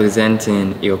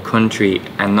representing your country,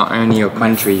 and not only your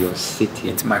country, your city.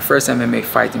 it's my first MMA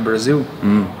fight in Brazil.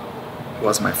 It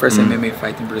was my first MMA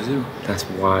fight in Brazil. That's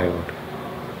wild.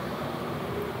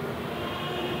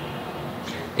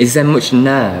 Is there much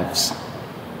nerves?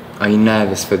 Are you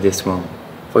nervous for this one?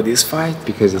 For this fight?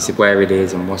 Because it's where it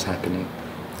is and what's happening.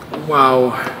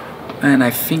 Wow, and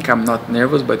I think I'm not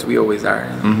nervous, but we always are.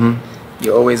 You know?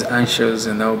 You're always anxious,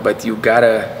 you know, but you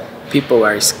gotta. People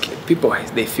are scared. People,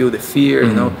 they feel the fear,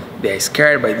 you know. They're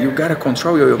scared, but you gotta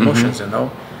control your emotions, you know.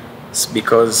 It's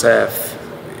because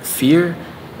fear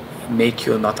make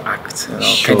you not act, you know,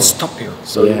 Sure. can stop you.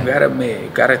 So you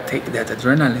gotta take that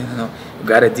adrenaline, you know. You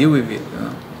gotta deal with it, you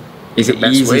know. Is it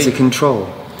best easy way. to control?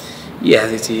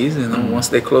 Yes, it is, you know. Once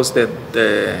they close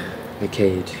the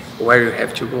cage. where you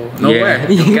have to go, nowhere. Yeah.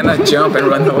 You cannot jump and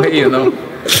run away, you know.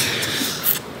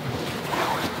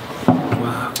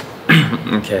 Wow.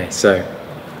 Okay, so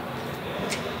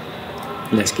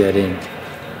let's get in.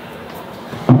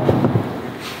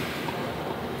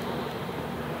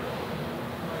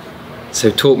 So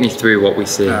talk me through what we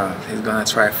see. He's gonna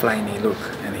try flying knee, look,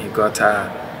 and he got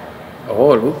a,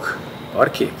 oh look, or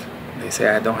kick. They say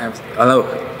I don't have, oh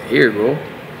look, here you go.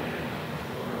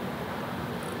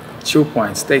 2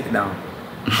 points, takedown,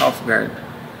 half guard.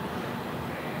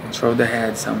 Control the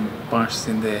head, some punches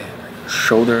in the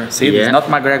shoulder. See, it's not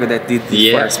McGregor that did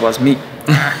the first, it was me.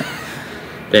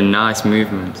 They're nice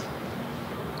movements.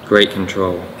 Great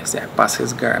control. See, I pass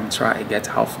his guard, I'm trying to get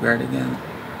half guard again.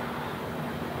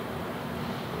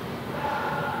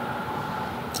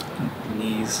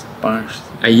 Knees, punch.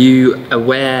 Are you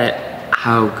aware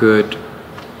how good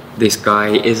this guy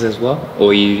is as well?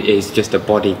 Or is just a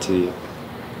body to you?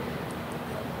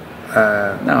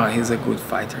 No, he's a good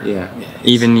fighter. Yeah.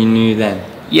 Even you knew then?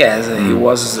 Yes, he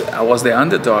was. I was the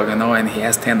underdog, you know, and he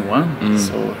has 10-1,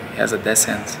 so he has a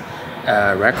decent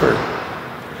record.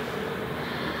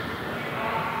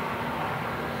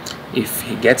 If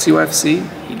he gets UFC,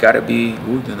 he gotta be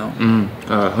good, you know.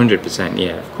 100%,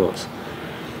 yeah, of course.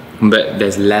 But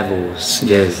there's levels.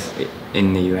 Yes.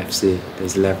 In the UFC,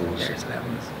 there's levels. There's levels.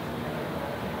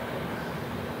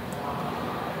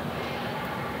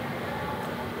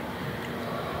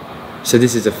 So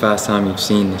this is the first time you've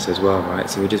seen this as well, right?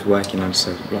 So we're just working on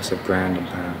lots of ground and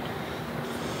pound.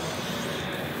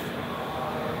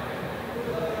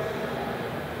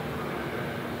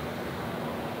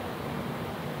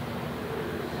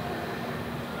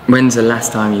 When's the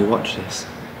last time you watched this?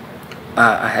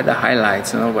 I had the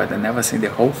highlights, you know, but I never seen the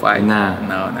whole fight. Nah.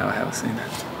 No, never have seen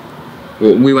that.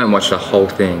 We won't watch the whole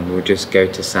thing. We'll just go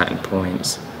to certain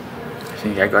points. I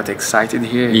think I got excited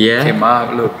here. Yeah. Came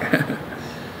up, look.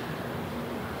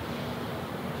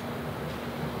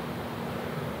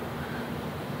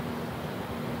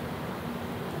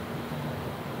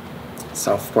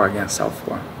 Southpaw against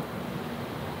southpaw.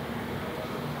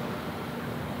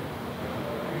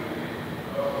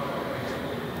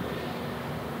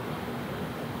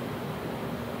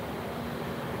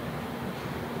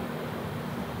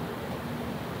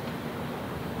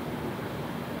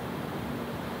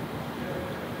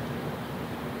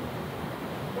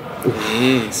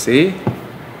 Hey, see?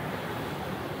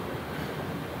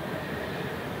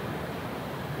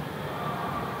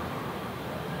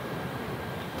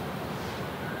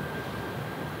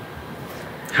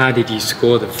 How did you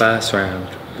score the first round?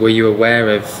 Were you aware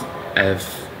of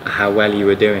how well you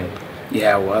were doing?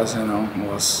 Yeah, I was, you know,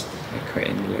 was. I quit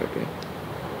in a little bit.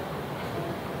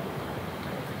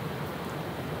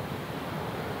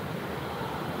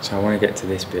 So I want to get to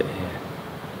this bit here.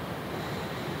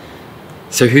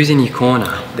 So who's in your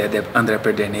corner? The André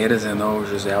Pederneiras, you know,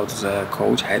 José Aldo's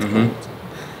coach, head coach.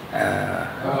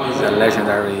 He's a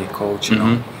legendary coach, you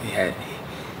know.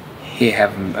 He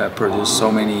have produced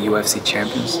so many UFC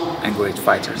champions and great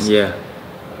fighters. Yeah.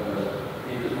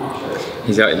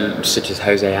 He's such as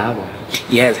Jose Aldo.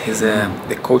 Yes, he's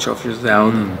the coach of José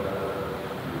Aldo.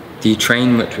 Do you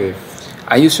train much with?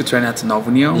 I used to train at Novo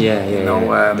União. Yeah. You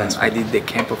know, I did the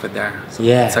camp over there. So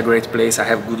Yeah. it's a great place. I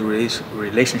have good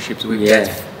relationships with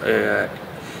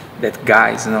that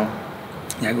guys, you know.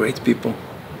 Yeah, great people.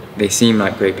 They seem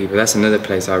like great people. That's another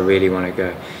place I really want to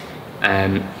go.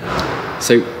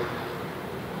 So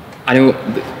I don't,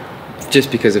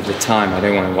 just because of the time, I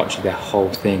don't want to watch the whole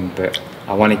thing, but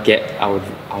I want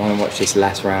to watch this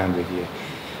last round with you,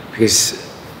 because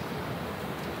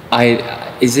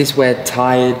is this where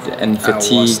tired and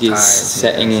fatigue is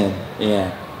setting in?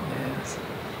 Yeah. Yes.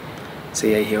 So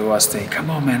yeah, he was saying, "Come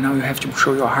on, man! Now you have to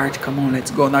show your heart. Come on,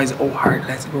 let's go. Now it's all heart.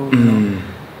 Let's go." You know?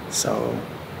 So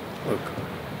look,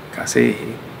 can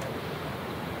see.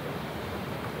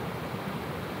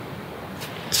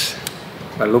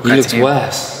 But look He at looks him.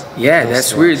 worse. Yeah,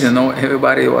 that's weird. You know,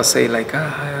 everybody was saying like,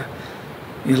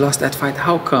 you lost that fight.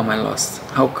 How come I lost?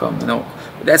 How come? You know,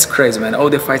 that's crazy, man. All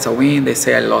the fights I win, they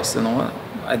say I lost. You know,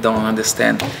 I don't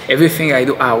understand. Everything I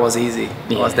do, was easy.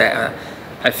 Yeah. Was that?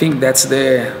 I think that's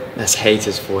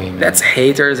haters for you, man. That's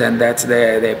haters, and that's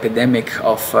the epidemic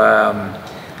of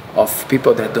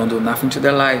people that don't do nothing to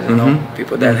their lives. You know,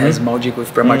 people that has magic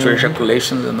with premature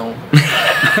ejaculation. You know, they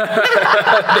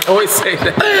always say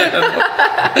that. You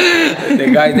know?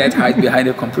 The guy that hides behind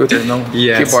the computer, you know,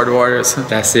 keyboard warriors.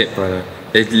 That's it, brother.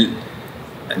 They're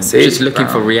just looking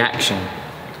for reaction.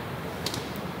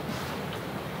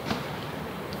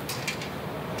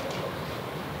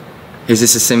 Is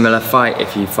this a similar fight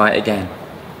if you fight again?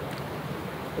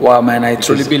 Wow, man, I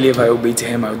truly believe I will beat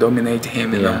him. I will dominate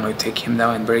him. You know, I will take him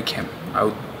down and break him. I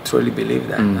would truly believe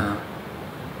that.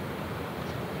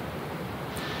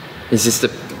 Is this the?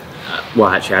 Well,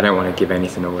 actually, I don't want to give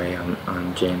anything away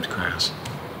on James Krause.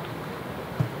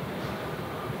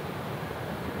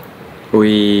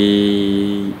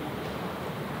 We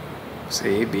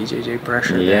see BJJ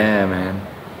pressure. Yeah, man.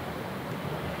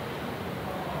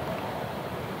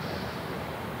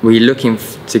 Were you looking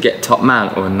to get top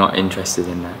mount or not interested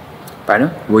in that?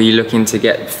 Pardon? Were you looking to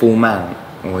get full mount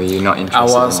or were you not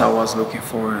interested in that? I was looking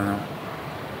for, you know.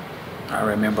 I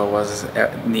remember I was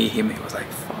near him, he was like,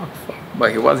 fuck.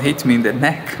 But he was hitting me in the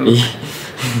neck.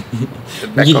 The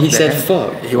back of He the said head.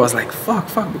 fuck? He was like,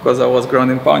 fuck, because I was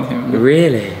ground and pound him.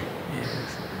 Really?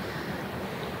 Yes.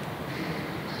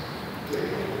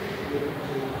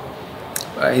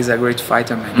 But he's a great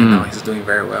fighter, man. You know, he's doing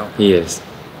very well. He is.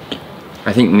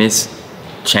 I think this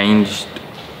changed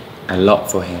a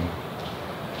lot for him.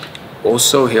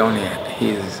 Also, he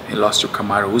lost to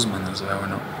Kamaru Usman as well, you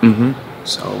know.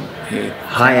 So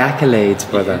high accolades,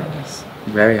 brother. Yes.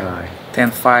 Very high.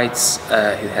 10 fights.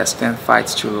 He has 10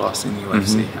 fights, 2 lost in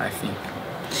UFC, I think.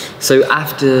 So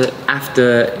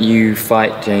after you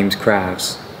fight James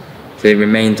Krause, so he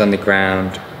remains on the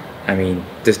ground. I mean,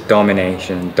 just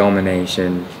domination,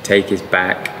 take his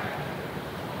back,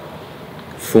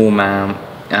 full mount.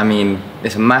 I mean,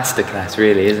 it's a masterclass,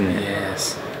 really, isn't it?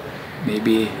 Yes.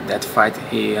 Maybe that fight,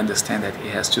 he understands that he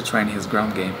has to train his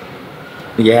ground game.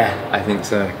 Yeah, I think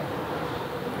so.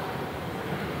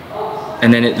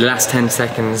 And then the last 10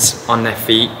 seconds on their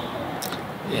feet.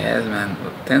 Yes, man.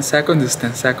 10 seconds is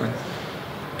 10 seconds.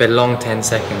 But long 10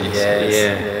 seconds.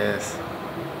 Yes.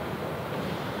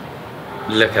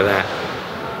 Look at that.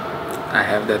 I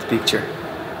have that picture.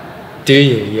 Do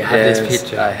you? You have this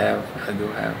picture? I do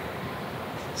have.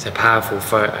 It's a powerful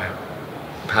photo.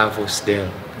 Powerful still.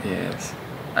 Yes.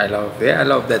 I love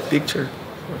that picture.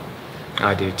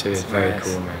 I do too. It's very nice.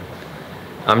 cool, man.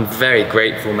 I'm very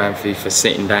grateful, man, for you for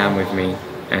sitting down with me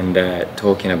and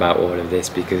talking about all of this,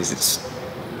 because it's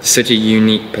such a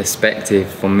unique perspective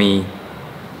for me.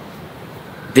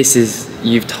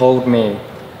 You've told me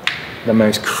the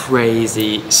most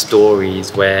crazy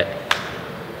stories where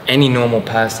any normal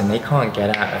person, they can't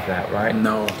get out of that, right?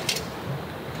 No.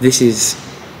 This is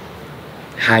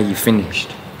how you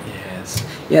finished.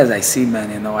 Yes, I see,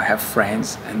 man. You know, I have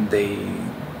friends and they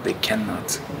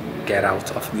cannot get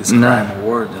out of this crime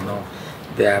world. You know,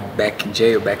 they are back in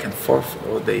jail, back and forth,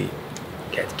 or they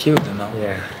get killed. You know.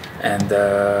 Yeah. And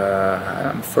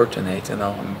I'm fortunate. You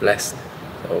know, I'm blessed.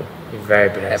 So you're very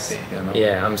blessed. Happy. You know.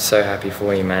 Yeah, I'm so happy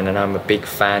for you, man, and I'm a big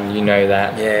fan. You know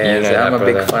that. Yeah, you know I'm that, a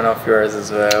big fan of yours as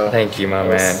well. Thank you, my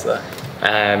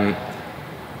man.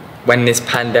 When this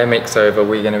pandemic's over,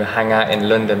 we're gonna hang out in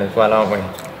London as well, aren't we?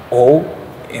 Oh,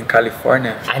 in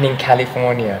California. And in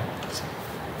California.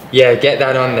 Yeah, get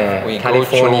that on there. We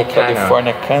California, go to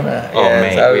California, Canada. Oh,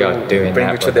 yes, mate, we are doing bring that. Bring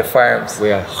you to the farms.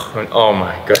 We are. Oh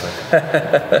my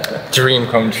god. Dream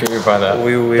come true, brother.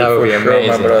 We will. That would be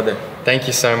amazing, my brother. Thank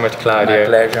you so much, Claudio. My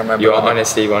pleasure, my brother. You're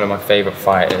honestly one of my favorite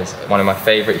fighters, one of my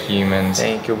favorite humans.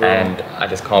 Thank you, bro. And I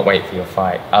just can't wait for your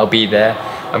fight. I'll be there.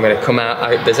 I'm gonna come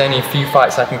out. There's only a few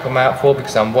fights I can come out for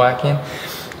because I'm working,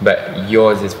 but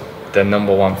yours is the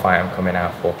 #1 fight I'm coming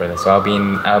out for, brother. So I'll be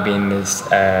in this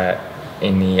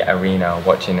in the arena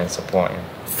watching and supporting.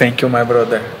 Thank you, my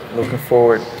brother. Looking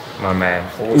forward. My man.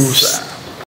 Usa.